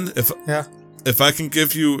 Glenn, if I can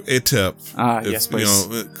give you a tip, yes, please.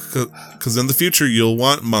 Because in the future you'll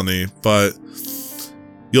want money, but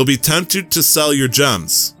you'll be tempted to sell your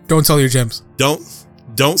gems. Don't sell your gems. Don't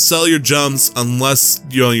don't sell your gems unless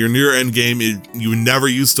you're near end game. You never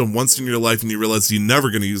used them once in your life and you realize you're never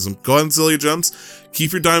going to use them. Go ahead and sell your gems.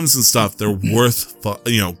 Keep your diamonds and stuff. They're worth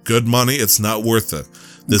good money. It's not worth it.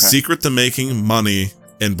 The secret to making money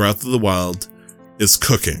in Breath of the Wild is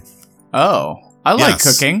cooking. Oh, I like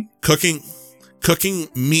cooking. Cooking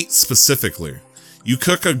meat specifically. You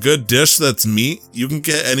cook a good dish that's meat, you can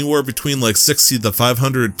get anywhere between like 60 to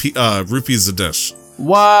 500 rupees a dish.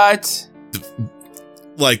 What?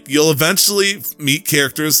 Like, you'll eventually meet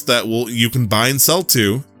characters that you can buy and sell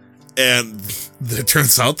to, and it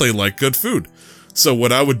turns out they like good food. So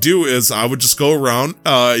what I would do is I would just go around,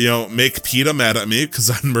 make PETA mad at me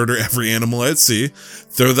because I'd murder every animal I'd see,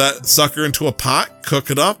 throw that sucker into a pot,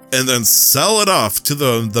 cook it up, and then sell it off to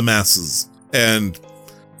the masses. And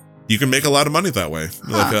you can make a lot of money that way.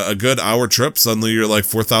 Like a good hour trip, suddenly you're like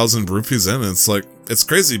 4,000 rupees in. And it's like, it's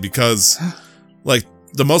crazy because like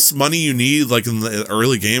the most money you need like in the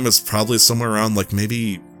early game is probably somewhere around like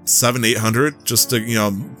maybe 700-800 just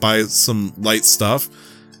to, buy some light stuff.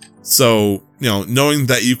 So, knowing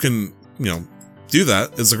that you can, do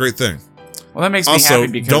that is a great thing. Well, that makes me also,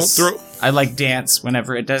 happy because I like dance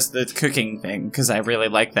whenever it does the cooking thing because I really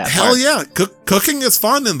like that Hell part. Yeah. Cooking is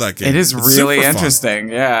fun in that game. It's really interesting.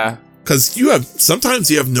 Fun. Yeah. Because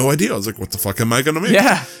sometimes you have no idea. I was like, what the fuck am I going to make?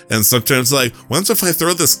 Yeah. And sometimes like, what if I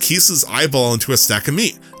throw this Keese's eyeball into a stack of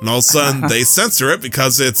meat? And all of a sudden they censor it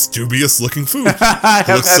because it's dubious looking food. I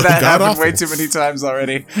have had that happen way too many times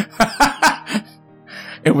already.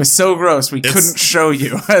 It was so gross, we couldn't show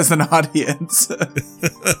you as an audience.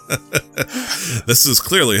 This is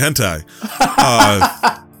clearly hentai.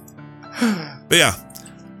 But yeah,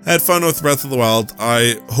 had fun with Breath of the Wild.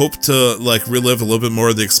 I hope to like relive a little bit more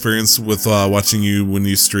of the experience with watching you when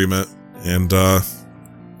you stream it. And I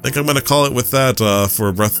think I'm going to call it with that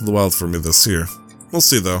for Breath of the Wild for me this year. We'll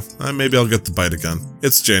see though. Maybe I'll get the bite again.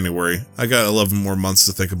 It's January. I got 11 more months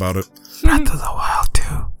to think about it. Breath of the Wild 2.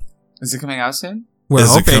 Is it coming out soon? We're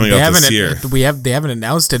hoping. They haven't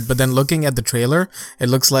announced it, but then looking at the trailer, it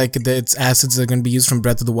looks like its assets are going to be used from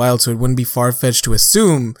Breath of the Wild, so it wouldn't be far-fetched to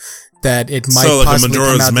assume that it might possibly come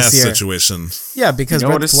out this year. So like a Majora's Mask situation. Yeah, because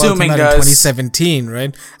Breath of the Wild came out in 2017,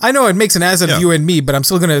 right? I know it makes an ass out of you and me, but I'm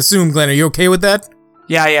still going to assume, Glenn, are you okay with that?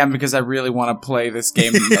 Yeah, I am, because I really want to play this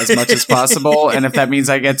game as much as possible, and if that means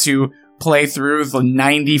I get to play through the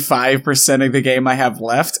 95% of the game I have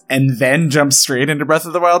left and then jump straight into Breath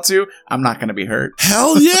of the Wild 2, I'm not going to be hurt.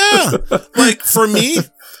 Hell yeah! Like, for me,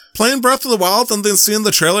 playing Breath of the Wild and then seeing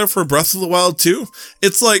the trailer for Breath of the Wild 2,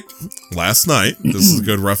 it's like, last night, this is a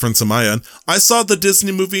good reference on my end, I saw the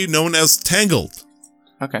Disney movie known as Tangled.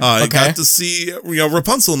 Okay. I got to see,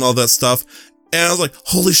 Rapunzel and all that stuff, and I was like,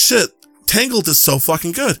 holy shit, Tangled is so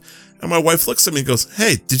fucking good. And my wife looks at me and goes,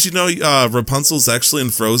 hey, did you know Rapunzel's actually in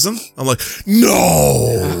Frozen? I'm like,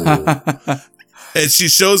 no! And she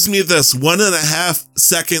shows me this 1.5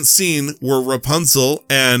 second scene where Rapunzel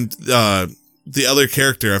and the other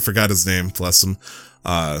character, I forgot his name, bless him,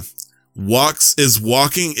 is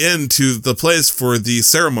walking into the place for the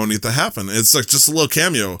ceremony to happen. It's like just a little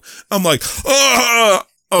cameo. I'm like,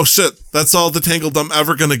 oh shit, that's all the Tangled I'm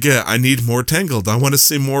ever gonna get. I need more Tangled. I want to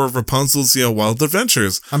see more of Rapunzel's, wild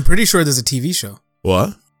adventures. I'm pretty sure there's a TV show.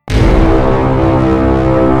 What?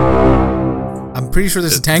 I'm pretty sure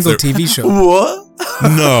there's a Tangled TV show. What?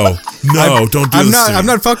 No, don't do this. I'm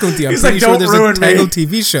not fucking with you. I'm pretty sure there's a Tangled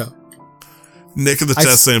TV show. Nick in the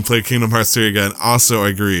chat saying play Kingdom Hearts 3 again. Also, I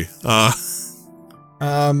agree. I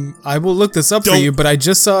will look this up for you, but I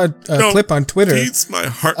just saw a clip on Twitter. Beats my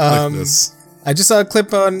heart like this. I just saw a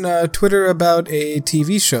clip on Twitter about a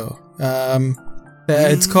TV show.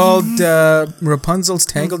 It's called Rapunzel's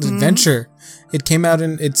Tangled Adventure. It came out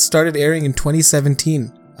it started airing in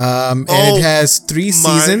 2017. And it has 3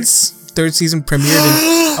 seasons. Third season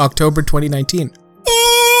premiered in October 2019.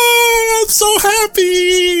 Oh, I'm so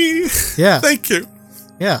happy. Yeah. Thank you.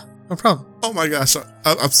 Yeah, no problem. Oh my gosh.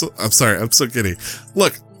 I'm sorry. I'm so giddy.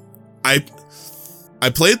 Look, I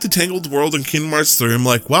played the Tangled World in Kingdom Hearts 3. I'm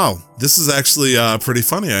like, wow, this is actually pretty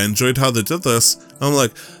funny. I enjoyed how they did this. I'm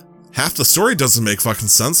like, half the story doesn't make fucking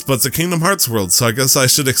sense, but it's a Kingdom Hearts world, so I guess I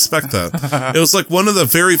should expect that. It was like one of the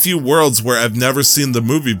very few worlds where I've never seen the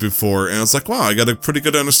movie before, and I was like, wow, I got a pretty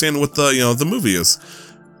good understanding what the movie is.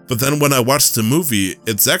 But then when I watched the movie,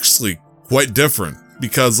 it's actually quite different,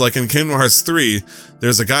 because like in Kingdom Hearts 3,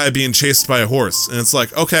 there's a guy being chased by a horse, and it's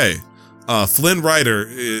like, okay, Flynn Rider,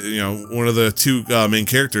 one of the two main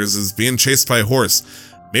characters, is being chased by a horse.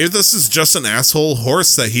 Maybe this is just an asshole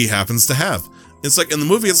horse that he happens to have. It's like in the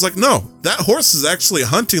movie, it's like, no, that horse is actually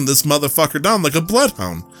hunting this motherfucker down like a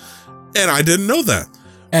bloodhound. And I didn't know that.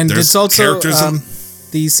 And there's also,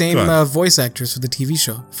 the same Go ahead. voice actors for the TV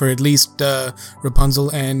show, for at least Rapunzel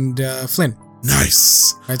and Flynn.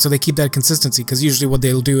 Nice. Right, so they keep that consistency, because usually what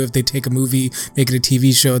they'll do if they take a movie, make it a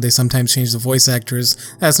TV show, they sometimes change the voice actors.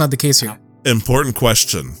 That's not the case here. Important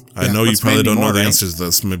question. I Yeah. know you Let's probably maybe don't know more, the right? answer to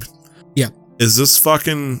this. Maybe. Yeah. Is this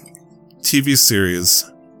fucking TV series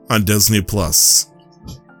on Disney Plus?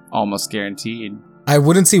 Almost guaranteed. I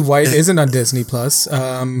wouldn't see why it isn't on Disney Plus,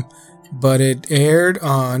 but it aired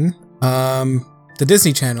on the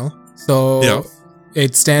Disney Channel, so Yeah.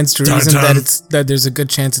 it stands to Dun, reason dun. that there's a good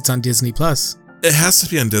chance it's on Disney Plus. It has to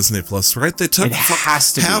be on Disney Plus, right? They took It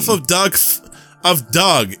has to half be. of Doug, a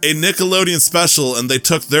Nickelodeon special, and they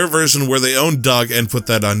took their version where they own Doug and put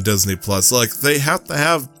that on Disney Plus. Like, they have to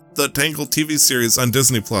have the Tangled TV series on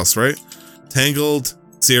Disney Plus, right? Tangled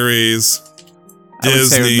series, I would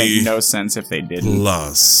say it would Disney make no sense if they didn't.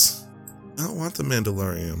 Plus. I don't want the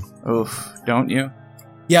Mandalorian. Oof, don't you?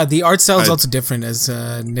 Yeah, the art style is I- also different, as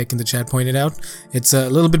Nick in the chat pointed out. It's a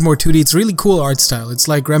little bit more 2D. It's really cool art style. It's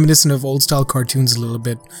like reminiscent of old style cartoons a little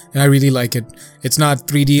bit, and I really like it. It's not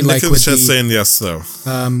 3D Nick like in the with chat the saying yes, though.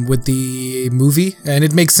 with the movie, and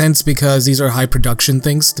it makes sense because these are high production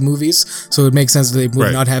things, the movies, so it makes sense that they would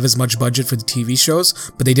Right. not have as much budget for the TV shows,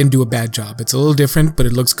 but they didn't do a bad job. It's a little different, but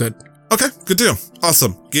it looks good. Okay, good deal.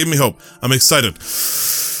 Awesome. Gave me hope. I'm excited.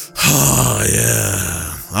 Oh,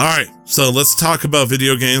 yeah. All right. So let's talk about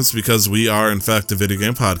video games because we are, in fact, a video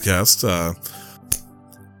game podcast.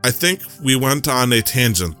 I think we went on a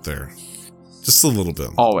tangent there. Just a little bit.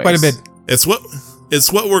 Always. Quite a bit. It's what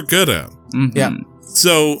we're good at. Mhm. Yeah.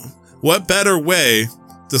 So what better way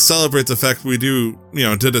to celebrate the fact we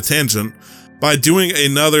did a tangent by doing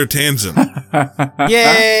another tangent?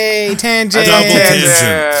 Yay, tangent!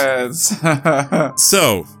 Double tangent.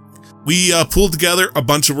 So, we pulled together a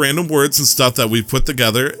bunch of random words and stuff that we put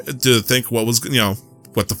together to think what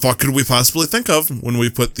the fuck could we possibly think of when we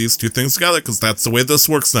put these two things together, because that's the way this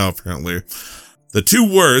works now, apparently. The two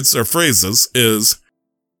words or phrases is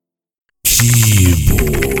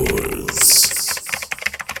keyboards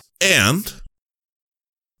and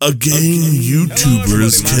a game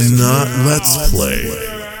YouTubers cannot let's play.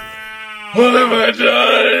 What have I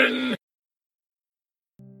done?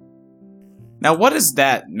 Now, what does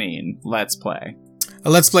that mean? Let's play. A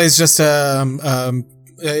Let's Play is just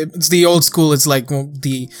it's the old school. It's like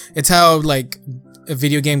it's how like a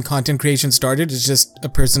video game content creation started. It's just a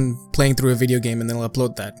person playing through a video game and then they'll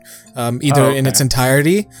upload that either in its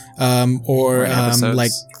entirety or episodes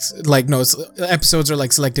are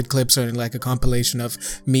like selected clips or like a compilation of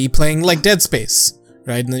me playing like Dead Space,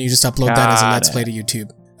 right? And then you just upload that as a Let's Play to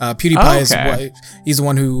YouTube. PewDiePie is he's the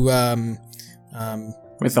one who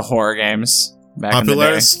with the horror games back in the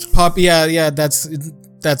day. Popularized?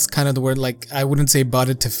 That's kind of the word. Like, I wouldn't say brought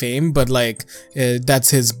it to fame, but like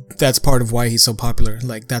that's part of why he's so popular.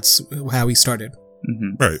 Like, that's how he started.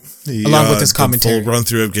 Mm-hmm. Right. He, Along with his did commentary. full run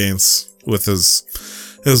through of games with his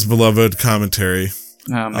beloved commentary.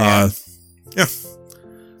 Oh man, Yeah.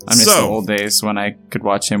 I miss the old days when I could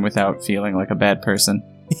watch him without feeling like a bad person.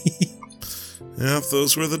 Yeah,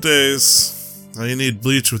 those were the days. Now you need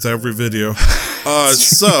bleach with every video.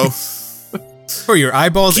 So For your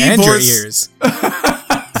eyeballs and your Keyboards. ears.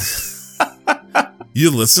 you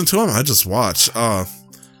listen to him? I just watch.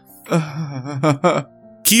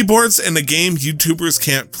 Keyboards in a game YouTubers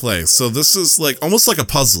can't play. So this is like almost like a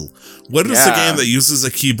puzzle. What is a Yeah. game that uses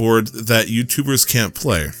a keyboard that YouTubers can't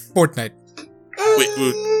play? Fortnite. Wait,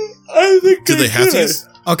 I think do they have to use?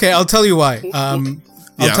 Okay, I'll tell you why.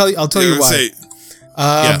 I'll tell you why.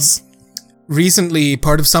 Yes. Recently,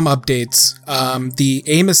 part of some updates, the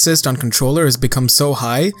aim assist on controller has become so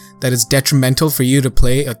high that it's detrimental for you to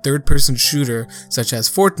play a third-person shooter such as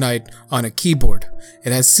Fortnite on a keyboard.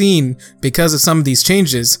 It has seen, because of some of these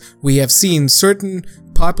changes, we have seen certain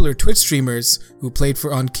popular Twitch streamers who played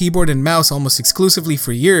on keyboard and mouse almost exclusively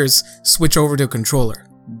for years switch over to a controller.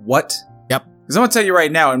 What? Yep. Because I'm gonna tell you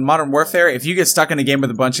right now, in Modern Warfare, if you get stuck in a game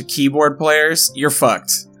with a bunch of keyboard players, you're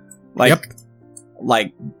fucked. Like,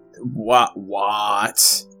 what?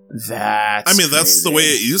 That's That's the way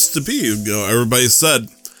it used to be. Everybody said,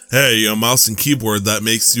 hey, mouse and keyboard, that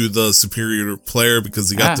makes you the superior player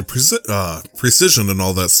because you got the precision and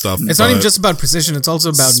all that stuff. It's not even just about precision, it's also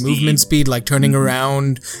about movement speed, like turning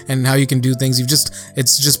around and how you can do things.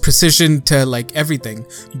 It's just precision to like everything.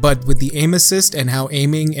 But with the aim assist and how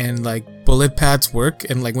aiming and like bullet pads work,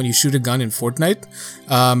 and like when you shoot a gun in Fortnite,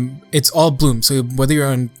 it's all bloom. So whether you're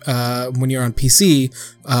on when you're on PC,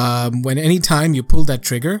 when any time you pull that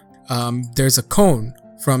trigger, there's a cone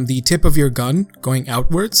from the tip of your gun going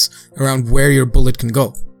outwards around where your bullet can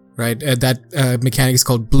go, right? That mechanic is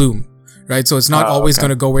called bloom, right? So it's not always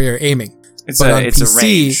going to go where you're aiming. It's But on a PC,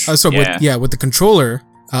 range. with the controller,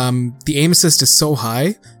 the aim assist is so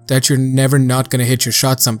high that you're never not gonna hit your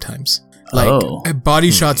shot sometimes. Like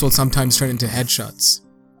body shots will sometimes turn into headshots.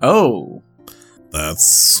 Oh,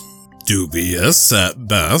 That's dubious at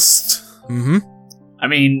best. Mm-hmm. I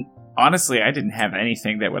mean, honestly, I didn't have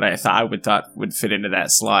anything that I thought would fit into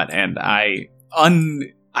that slot, and I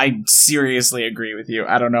seriously agree with you.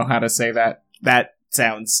 I don't know how to say that. That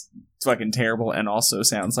sounds fucking terrible, and also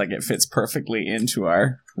sounds like it fits perfectly into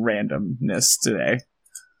our randomness today.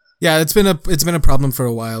 Yeah, it's been a problem for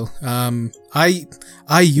a while.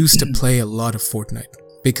 I used to play a lot of Fortnite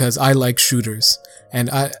because I like shooters, and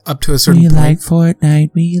up to a certain point.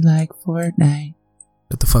 We like Fortnite.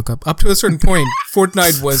 Shut the fuck up. Up to a certain point,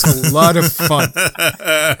 Fortnite was a lot of fun,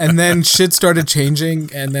 and then shit started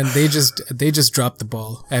changing, and then they just dropped the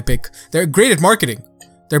ball. Epic. They're great at marketing.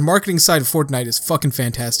 Their marketing side of Fortnite is fucking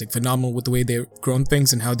fantastic, phenomenal with the way they've grown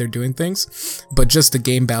things and how they're doing things, but just the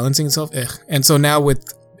game balancing itself, And so now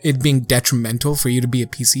with it being detrimental for you to be a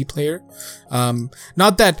PC player,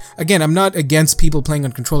 not that, again, I'm not against people playing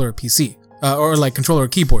on controller or PC, or like controller or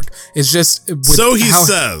keyboard. It's just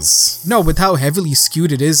says. No, with how heavily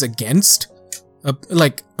skewed it is against,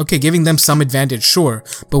 giving them some advantage, sure,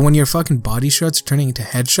 but when your fucking body shots are turning into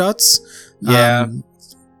headshots,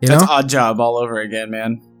 that's Odd Job all over again,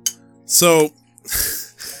 man. So,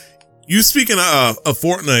 you speaking of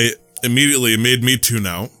Fortnite immediately made me tune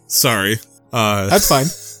out. Sorry. That's fine.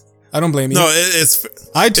 I don't blame you. No,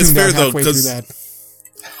 I tuned fair out halfway through that.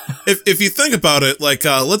 If you think about it, like,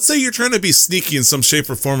 let's say you're trying to be sneaky in some shape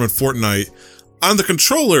or form in Fortnite. On the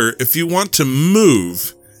controller, if you want to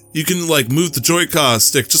move, you can, like, move the Joy-Con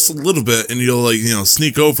stick just a little bit and you'll, like,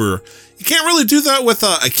 sneak over. You can't really do that with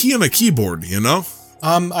a key and a keyboard, you know?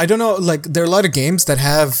 I don't know, like, there are a lot of games that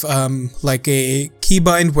have, like, a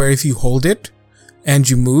keybind where if you hold it and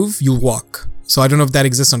you move, you'll walk. So I don't know if that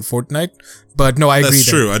exists on Fortnite, but no, I agree. That's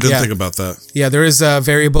true. I didn't think about that. Yeah, there is a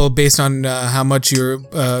variable based on how much your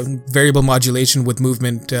variable modulation with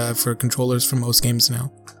movement for controllers for most games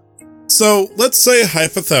now. So let's say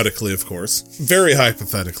hypothetically, of course, very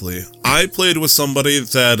hypothetically, I played with somebody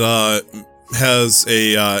that has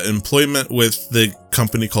a employment with the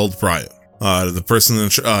company called Riot, the person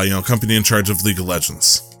company in charge of League of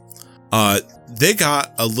Legends. They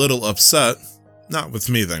got a little upset. Not with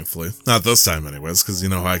me, thankfully. Not this time, anyways, because you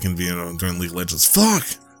know how I can be during League of Legends. Fuck!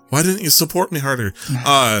 Why didn't you support me harder?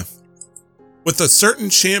 With a certain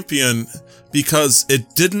champion, because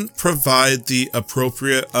it didn't provide the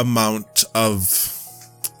appropriate amount of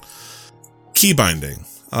key binding.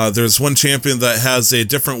 There's one champion that has a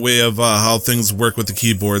different way of how things work with the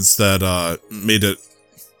keyboards that made it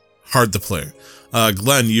hard to play.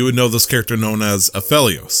 Glenn, you would know this character known as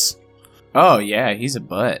Aphelios. Oh, yeah, he's a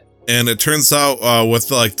butt. And it turns out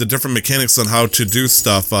with like the different mechanics on how to do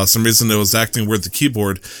stuff, some reason it was acting with the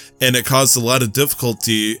keyboard, and it caused a lot of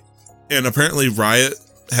difficulty. And apparently Riot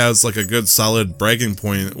has like a good solid bragging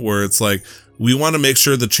point where it's like, we want to make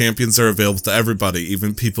sure the champions are available to everybody,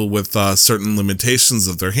 even people with certain limitations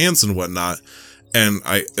of their hands and whatnot. And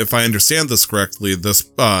if I understand this correctly, this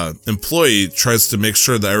employee tries to make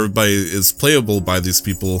sure that everybody is playable by these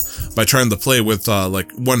people by trying to play with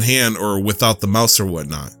like one hand or without the mouse or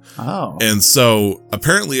whatnot. Oh. And so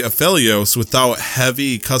apparently Aphelios, without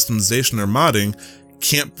heavy customization or modding,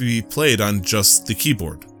 can't be played on just the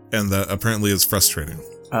keyboard. And that apparently is frustrating.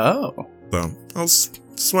 Oh. So I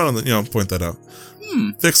just wanted to point that out.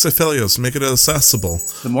 Fix Aphelios, make it accessible.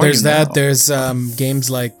 There's that. There's games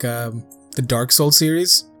like the Dark Souls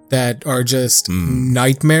series that are just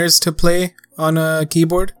nightmares to play on a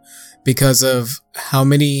keyboard because of how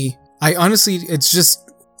many. It's just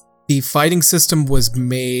the fighting system was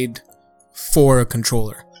made for a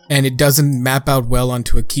controller, and it doesn't map out well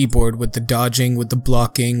onto a keyboard with the dodging, with the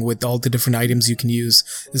blocking, with all the different items you can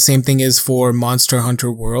use. The same thing is for Monster Hunter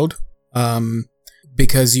World,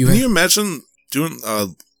 because Can you imagine doing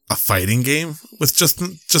a fighting game with just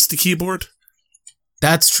the keyboard?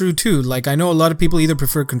 That's true too. Like, I know a lot of people either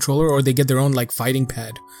prefer controller or they get their own like fighting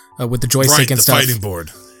pad with the joystick and stuff. Right, the fighting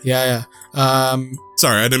board. Yeah.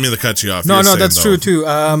 Sorry, I didn't mean to cut you off. No, that's true too.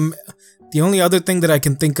 The only other thing that I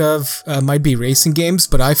can think of might be racing games,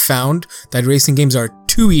 but I found that racing games are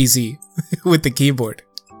too easy with the keyboard.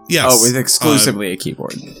 Yes. Oh, with exclusively a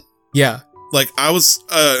keyboard. Yeah. Like, I was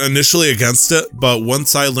initially against it, but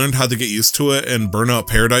once I learned how to get used to it and Burnout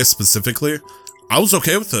Paradise specifically, I was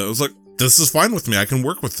okay with it. I was like, this is fine with me. I can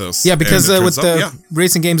work with this. Yeah, because with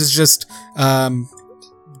racing games, it's just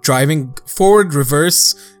driving forward,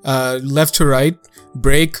 reverse, left to right,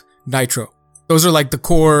 brake, nitro. Those are like the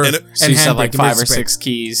core. So you have like 5 or 6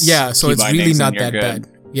 keys. Yeah, so it's really not that bad.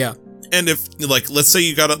 Yeah. And if, like, let's say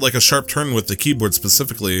you got like a sharp turn with the keyboard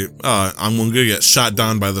specifically, I'm going to get shot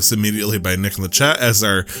down by this immediately by Nick in the chat as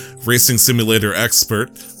our racing simulator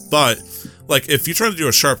expert. But, like, if you try to do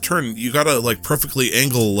a sharp turn, you got to, like, perfectly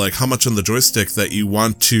angle, like, how much on the joystick that you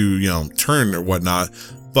want to, you know, turn or whatnot.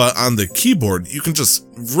 But on the keyboard, you can just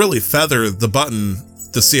really feather the button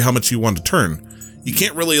to see how much you want to turn. You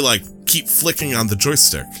can't really, like, keep flicking on the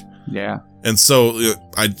joystick. Yeah. And so,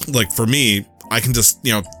 for me, I can just,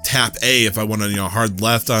 you know, tap A if I want to, you know, hard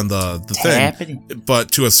left on the tap thing. It in.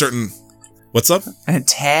 But to a certain... What's up? And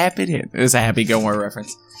tap it in. It was a Happy Gilmore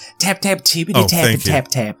reference. Tap, tap, tippity, Oh, tap, thank tap,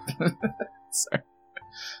 tap. Sorry.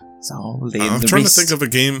 It's all in I'm the trying wrist. to think of a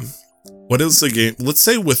game. What is a game? Let's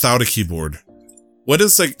say without a keyboard. What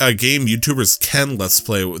is a game YouTubers can Let's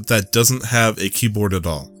Play that doesn't have a keyboard at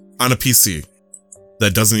all? On a PC.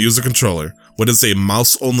 That doesn't use a controller. What is a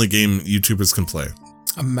mouse-only game YouTubers can play?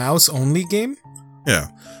 A mouse-only game? Yeah.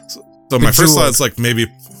 So my first thought is like maybe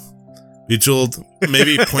Bejeweled,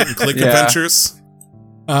 maybe point-and-click Yeah. adventures.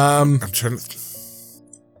 I'm trying to...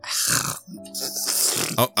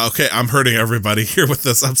 Oh, okay, I'm hurting everybody here with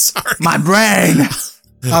this. I'm sorry. My brain!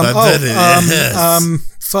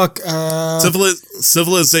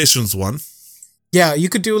 Civilization's one. Yeah, you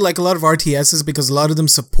could do like a lot of RTSs because a lot of them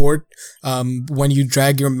support when you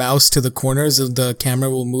drag your mouse to the corners, the camera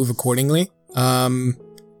will move accordingly.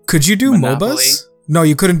 Could you do Monopoly? MOBAs? No,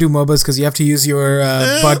 you couldn't do MOBAs because you have to use your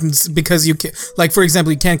buttons because you can, like, for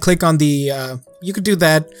example, you can't click on the, you could do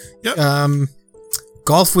that. Yep.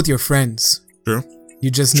 Golf with your friends. True. You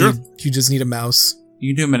just need a mouse.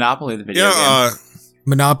 You can do Monopoly, the video game.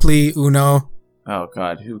 Monopoly, Uno. Oh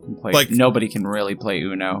god, who can play? Like- Nobody can really play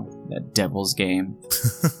Uno. That devil's game.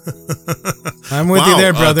 I'm with you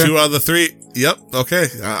there, brother. 2 out of the 3. Yep. Okay.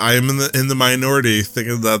 I am in the minority,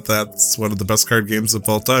 thinking that that's one of the best card games of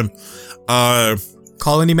all time.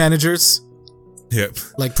 Colony Managers. Yep.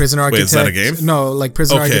 Like Prison Architect. Wait, is that a game? No, like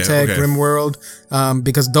Prison Architect, okay. RimWorld.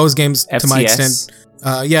 Because those games, to my FCS. extent,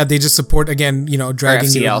 they just support, again, you know, dragging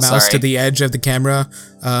FCL, your mouse sorry. to the edge of the camera.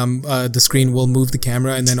 The screen will move the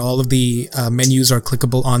camera, and then all of the menus are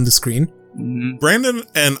clickable on the screen. Mm-hmm. Brandon,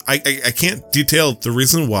 and I can't detail the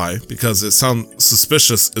reason why, because it sounds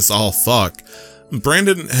suspicious as all fuck.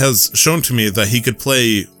 Brandon has shown to me that he could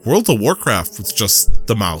play World of Warcraft with just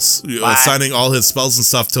the mouse, assigning all his spells and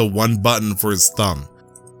stuff to one button for his thumb,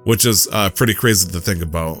 which is pretty crazy to think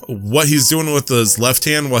about. What he's doing with his left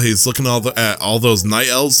hand while he's looking at all those night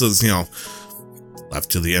elves is, you know,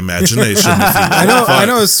 left to the imagination.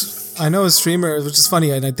 I know a streamer, which is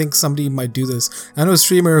funny, and I think somebody might do this. I know a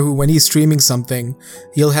streamer who, when he's streaming something,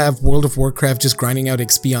 he'll have World of Warcraft just grinding out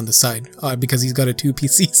XP on the side, because he's got a 2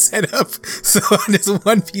 PC setup. So on his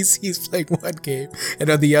one PC, he's playing one game, and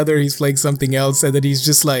on the other, he's playing something else, and then he's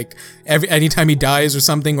just like, anytime he dies or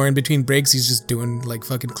something, or in between breaks, he's just doing like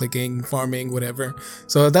fucking clicking, farming, whatever.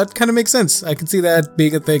 So that kind of makes sense. I can see that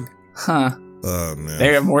being a thing. Huh. Oh, man.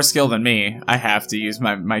 They have more skill than me. I have to use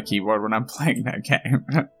my keyboard when I'm playing that game.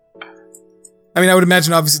 I mean, I would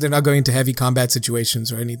imagine obviously they're not going into heavy combat situations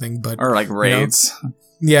or anything, but Or like raids.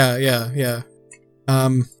 Yeah. Yeah,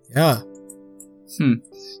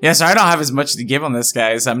 so I don't have as much to give on this,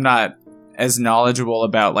 guys. I'm not as knowledgeable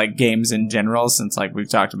about like games in general, since like we've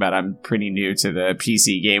talked about, I'm pretty new to the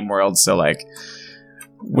PC game world, so like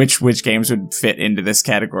which games would fit into this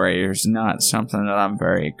category is not something that I'm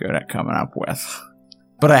very good at coming up with.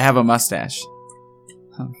 But I have a mustache.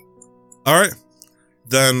 All right.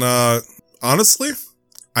 Then, honestly,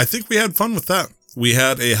 I think we had fun with that. We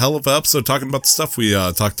had a hell of an episode talking about the stuff we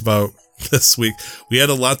talked about this week. We had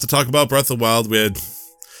a lot to talk about Breath of the Wild. We had,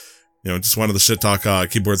 you know, just wanted to shit talk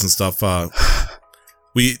keyboards and stuff.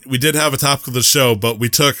 We did have a topic of the show, but we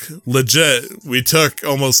took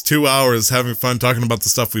almost 2 hours having fun talking about the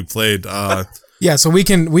stuff we played. Yeah, so we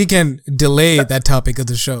can delay that topic of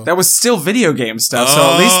the show. That was still video game stuff, so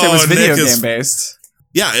at least it was video game based.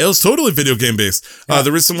 Yeah, it was totally video game based.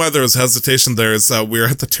 The reason why there was hesitation there is we're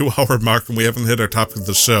at the 2 hour mark and we haven't hit our topic of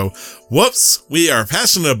the show. Whoops! We are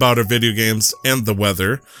passionate about our video games and the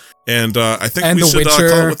weather, and I think we should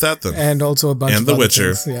call it with that then. And also a bunch of The other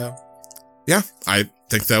Witcher. things, Yeah, I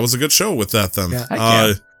think that was a good show with that then.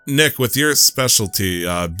 Yeah. Nick, with your specialty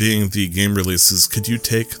being the game releases, could you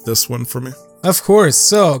take this one for me? Of course.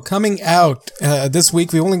 So, coming out this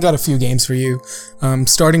week, we only got a few games for you.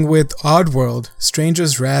 Starting with Oddworld,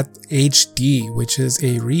 Stranger's Wrath HD, which is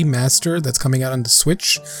a remaster that's coming out on the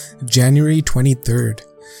Switch January 23rd.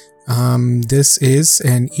 This is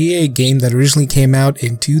an EA game that originally came out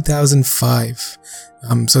in 2005.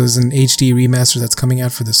 So there's an HD remaster that's coming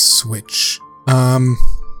out for the Switch.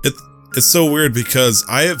 It's so weird because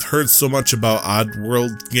I have heard so much about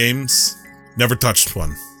Oddworld games, never touched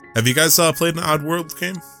one. Have you guys played an Oddworld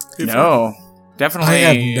game before? No. Definitely I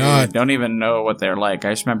have not. don't even know what they're like.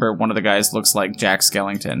 I just remember one of the guys looks like Jack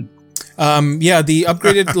Skellington. Yeah, the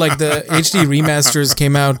upgraded, like the HD remasters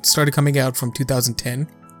started coming out from 2010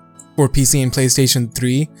 for PC and PlayStation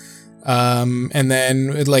 3. And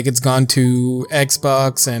then it's gone to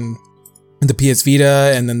Xbox and the PS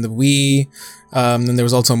Vita and then the Wii. Then there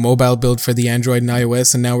was also a mobile build for the Android and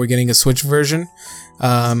iOS, and now we're getting a Switch version.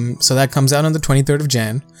 So that comes out on the 23rd of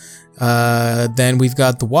Jan. Then we've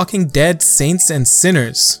got The Walking Dead Saints and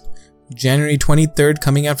Sinners, January 23rd,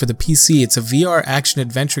 coming out for the PC. It's a VR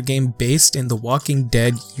action-adventure game based in the Walking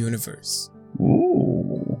Dead universe.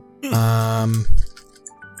 Ooh. Do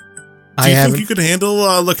you think you could handle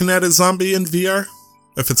looking at a zombie in VR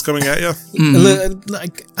if it's coming at you?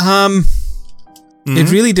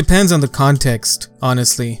 It really depends on the context,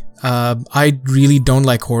 honestly. I really don't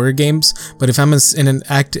like horror games, but if I'm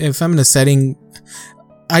in a setting,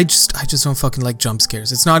 I just don't fucking like jump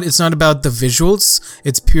scares. It's not about the visuals.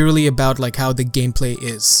 It's purely about like how the gameplay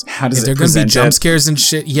is. How does if there it gonna be present jump it? scares and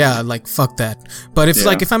shit, yeah, like fuck that. But if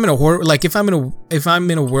if I'm in a horror, like if I'm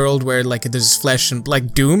in a world where like there's flesh and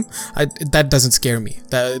like Doom, that doesn't scare me.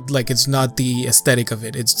 That like it's not the aesthetic of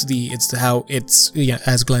it. It's how it's, yeah,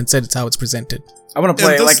 as Glenn said, it's how it's presented. I want to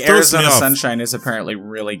play, this like, throws me Arizona off. Sunshine is apparently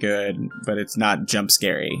really good, but it's not jump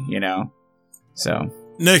scary, you know? So.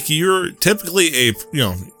 Nick, you're typically a,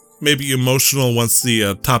 maybe emotional once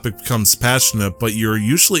the topic becomes passionate, but you're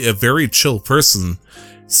usually a very chill person.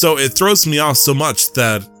 So it throws me off so much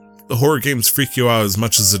that the horror games freak you out as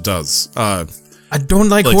much as it does. I don't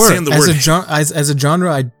like horror. saying the As word- as a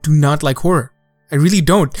genre, I do not like horror. I really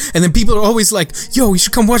don't. And then people are always like, yo, you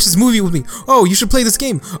should come watch this movie with me. Oh, you should play this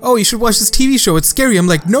game. Oh, you should watch this TV show. It's scary. I'm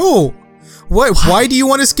like, no. What? Why do you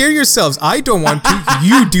want to scare yourselves? I don't want to.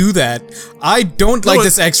 You do that. I don't like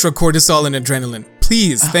this extra cortisol and adrenaline.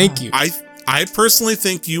 Please, thank you. I personally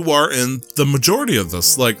think you are in the majority of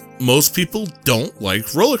this. Like, most people don't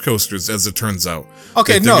like roller coasters, as it turns out.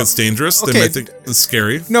 Okay, they think it's dangerous. They might think it's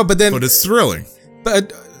scary. No, but it's thrilling.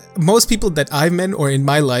 But most people that I've met or in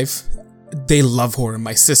my life, they love horror.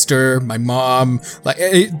 My sister, my mom,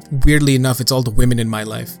 weirdly enough, it's all the women in my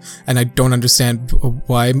life. And I don't understand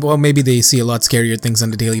why. Well, maybe they see a lot scarier things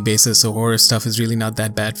on a daily basis, so horror stuff is really not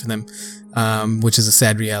that bad for them. Which is a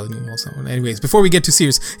sad reality also. Anyways, before we get too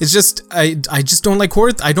serious, it's just, I just don't like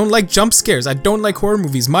horror. I don't like jump scares. I don't like horror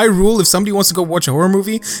movies. My rule, if somebody wants to go watch a horror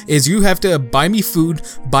movie, is you have to buy me food,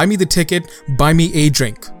 buy me the ticket, buy me a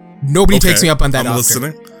drink. Nobody takes me up on that I'm offer.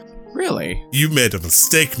 listening. Really? You made a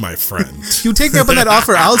mistake, my friend. You take me up on that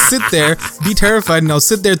offer, I'll sit there, be terrified, and I'll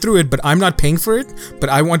sit there through it, but I'm not paying for it. But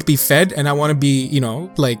I want to be fed, and I want to be,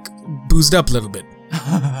 boozed up a little bit.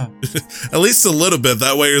 At least a little bit.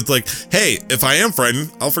 That way it's like, hey, if I am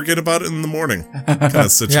frightened, I'll forget about it in the morning. Kind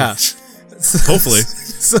of situation. Yeah. Hopefully.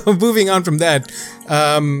 So moving on from that,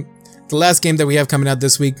 the last game that we have coming out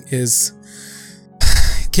this week is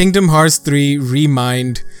Kingdom Hearts 3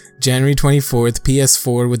 Remind, January 24th,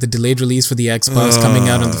 PS4, with the delayed release for the Xbox coming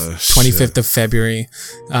out on the 25th of February.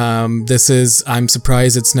 I'm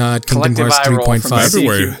surprised it's not Kingdom Collective Hearts eye roll from 3.5.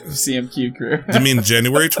 February. CMQ crew. You mean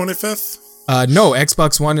January 25th? No,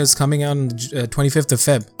 Xbox One is coming out on the 25th of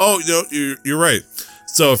Feb. Oh, you're right.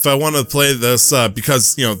 So if I want to play this,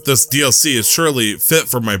 because, this DLC is surely fit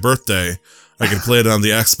for my birthday, I can play it on the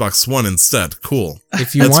Xbox One instead. Cool.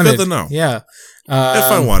 If you That's wanted. good to know. Yeah.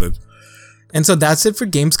 If I wanted. And so that's it for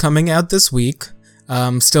games coming out this week.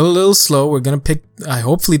 Still a little slow. We're going to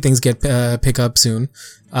hopefully things get pick up soon.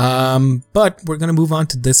 But we're going to move on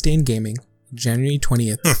to This Day in Gaming, January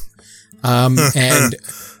 20th. And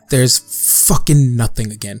there's fucking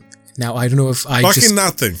nothing again. Now, I don't know if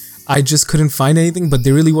nothing. I just couldn't find anything, but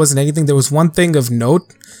there really wasn't anything. There was one thing of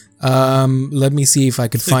note. Let me see if I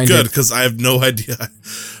could find it. Good, because I have no idea.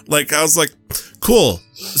 I was like, cool.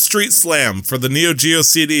 Street Slam for the Neo Geo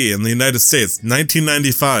CD in the United States,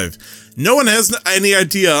 1995. No one has any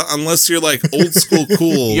idea unless you're like old school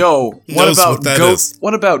cool. Yo, what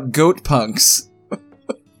about Goat Punks?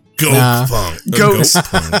 Goat Punk.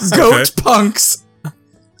 Goat Punks.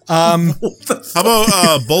 How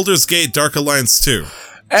about Baldur's Gate Dark Alliance 2?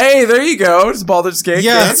 Hey, there you go. It's Baldur's Gate.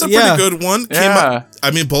 Yeah, That's a pretty good one. Yeah.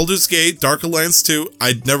 Baldur's Gate Dark Alliance 2.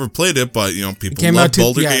 I'd never played it, but people came love out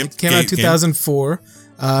Baldur games. Came out 2004.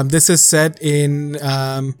 This is set in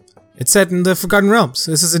it's set in the Forgotten Realms.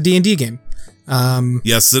 This is a D&D game.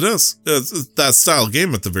 Yes, it is. It's that style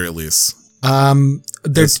game at the very least.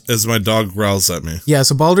 There's As my dog growls at me. Yeah,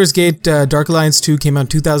 so Baldur's Gate Dark Alliance 2 came out in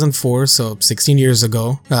 2004, so 16 years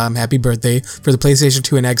ago. Happy birthday for the PlayStation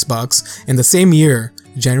 2 and Xbox. In the same year,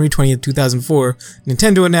 January 20th, 2004,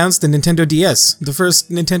 Nintendo announced the Nintendo DS, the first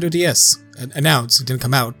Nintendo DS. Announced, it didn't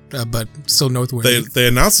come out, but still noteworthy. They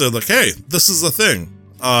announced it like, hey, this is a thing.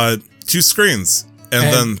 2 screens.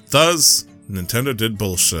 And then thus, Nintendo did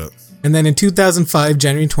bullshit. And then in 2005,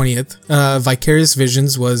 January 20th, Vicarious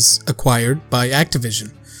Visions was acquired by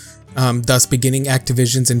Activision, thus beginning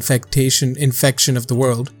Activision's infection of the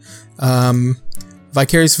world.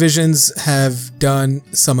 Vicarious Visions have done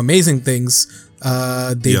some amazing things.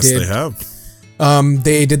 They have.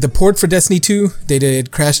 They did the port for Destiny 2. They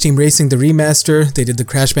did Crash Team Racing, the remaster. They did the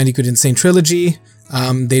Crash Bandicoot Insane Trilogy.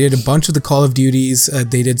 They did a bunch of the Call of Duties.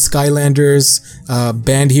 They did Skylanders,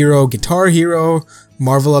 Band Hero, Guitar Hero,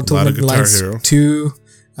 Marvel Ultimate Alliance 2.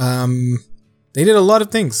 They did a lot of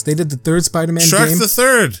things. They did the third Spider-Man game. Shrek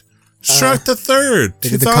the Third. They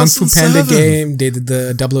did the Kung Fu Panda game. They did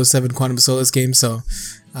the 007 Quantum of Solace game. So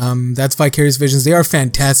that's Vicarious Visions. They are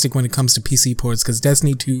fantastic when it comes to PC ports because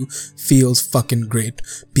Destiny 2 feels fucking great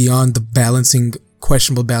beyond the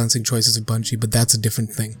questionable balancing choices of Bungie, but that's a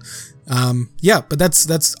different thing. But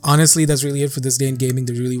that's honestly, that's really it for this day in gaming.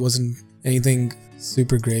 There really wasn't anything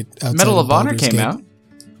super great outside Medal of Honor Baldur's came Gate. out.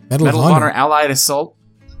 Medal of Honor. Allied Assault.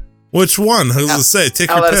 Which one? Who's to say? Take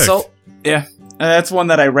your Allied pick. Assault. Yeah. That's one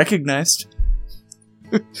that I recognized.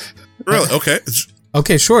 Really? Okay.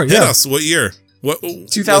 Okay, sure. Hit Yeah. us. What year? What?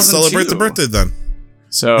 2002. Let's celebrate the birthday then.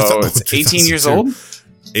 So it's 18 years 2002. old?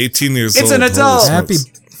 18 years It's old. an adult.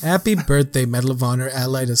 Happy birthday, Medal of Honor,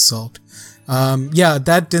 Allied Assault.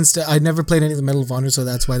 That didn't. I never played any of the Medal of Honor, so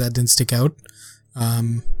that's why that didn't stick out.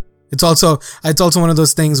 It's also one of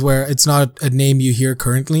those things where it's not a name you hear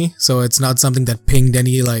currently, so it's not something that pinged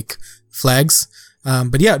any like flags.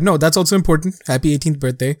 But yeah, no, that's also important. Happy 18th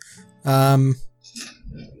birthday.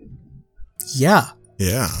 Yeah.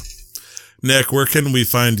 Yeah. Nick, where can we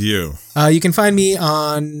find you? You can find me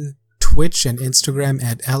on Twitch and Instagram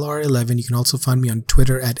at LR11. You can also find me on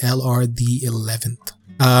Twitter at LR the11th.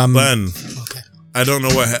 Glenn. Okay. I don't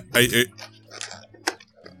know what.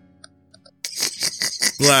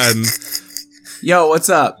 Glenn Yo, what's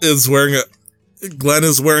up? is wearing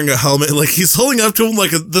a helmet. Like he's holding up to him like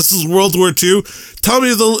this is World War II. Tell me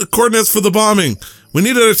the coordinates for the bombing. We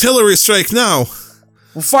need an artillery strike now.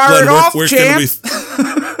 Well, fire Glenn, it off, champ!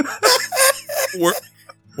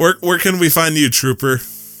 Where can we find you, Trooper?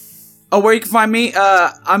 Oh, where you can find me?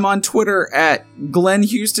 I'm on Twitter at Glenn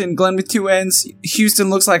Houston. Glenn with 2 N's. Houston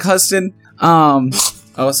looks like Huston. Oh,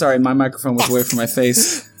 sorry, my microphone was away from my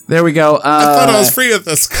face. There we go. I thought I was free of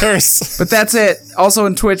this curse. But that's it. Also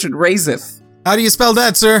on Twitch at Razeth. How do you spell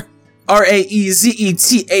that, sir?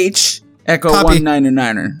 RAEZETH. Echo Copy.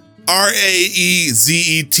 1999er.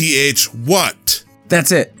 RAEZETH. What?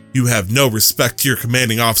 That's it. You have no respect to your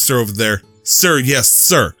commanding officer over there. Sir, yes,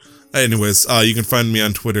 sir. Anyways, you can find me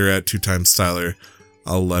on Twitter at 2timestyler.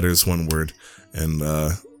 All letters, one word. And,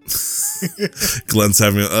 Glenn's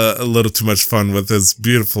having a little too much fun with his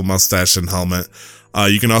beautiful mustache and helmet.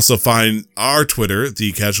 You can also find our Twitter,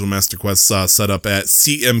 the Casual Master Quest, set up at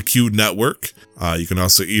CMQ Network. You can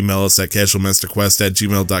also email us at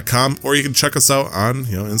casualmasterquest@gmail.com, or you can check us out on,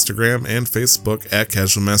 Instagram and Facebook at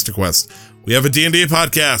Casual Master Quest. We have a D&D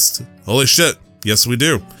podcast. Holy shit. Yes, we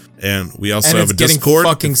do. And we also have a Discord. It's getting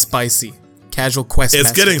fucking spicy. Casual Quest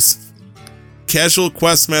Casual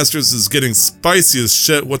Quest Masters is getting spicy as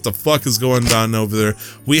shit. What the fuck is going on over there?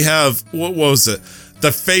 We have, what was it?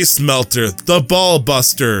 The Face Melter, the Ball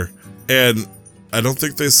Buster, and I don't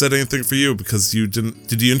think they said anything for you because you didn't.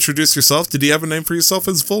 Did you introduce yourself? Did you have a name for yourself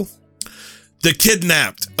as full? The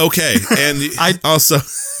Kidnapped. Okay, and I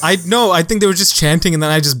think they were just chanting, and then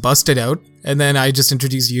I just busted out, and then I just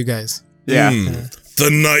introduced you guys. Yeah. The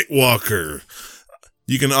Nightwalker.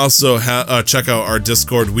 You can also check out our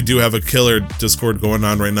Discord. We do have a killer Discord going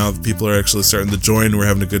on right now. People are actually starting to join. We're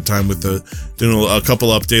having a good time with doing a couple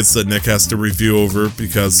updates that Nick has to review over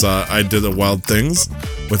because I did the wild things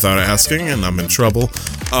without asking, and I'm in trouble.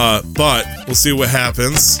 But we'll see what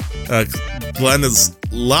happens. Glenn is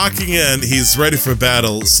locking in. He's ready for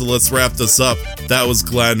battle. So let's wrap this up. That was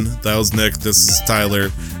Glenn. That was Nick. This is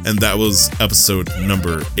Tyler. And that was episode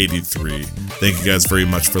number 83. Thank you guys very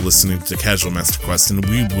much for listening to Casual Master Quest, and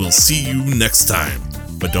we will see you next time.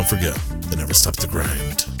 But don't forget to never stop the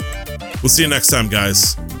grind. We'll see you next time,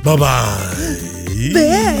 guys.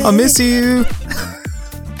 Bye-bye. I'll miss you.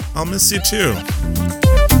 I'll miss you too.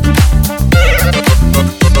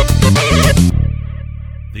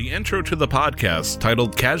 The The intro to the podcast,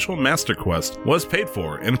 titled Casual Master Quest, was paid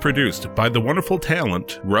for and produced by the wonderful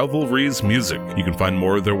talent Revelries Music. You can find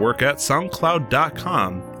more of their work at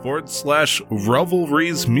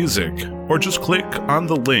soundcloud.com/Revelries Music, or just click on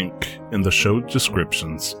the link in the show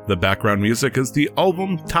descriptions. The background music is the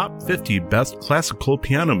album Top 50 Best Classical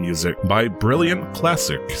Piano Music by Brilliant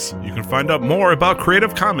Classics. You can find out more about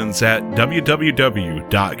Creative Commons at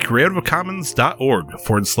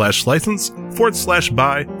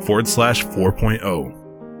www.creativecommons.org/license/by/4.0.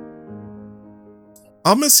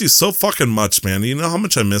 I'll miss you so fucking much, man. You know how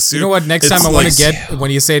much I miss you? You know what? Next time I want to get, when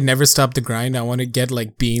you say never stop the grind, I want to get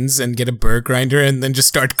like beans and get a burr grinder and then just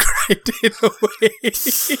start grinding away.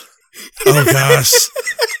 Oh gosh.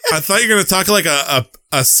 I thought you were going to talk like a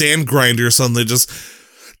sand grinder or something. Just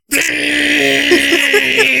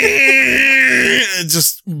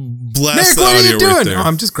blast Nick, the what are audio you doing? right there. Oh,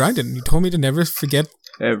 I'm just grinding. You told me to never forget.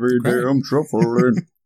 Every day I'm shuffling.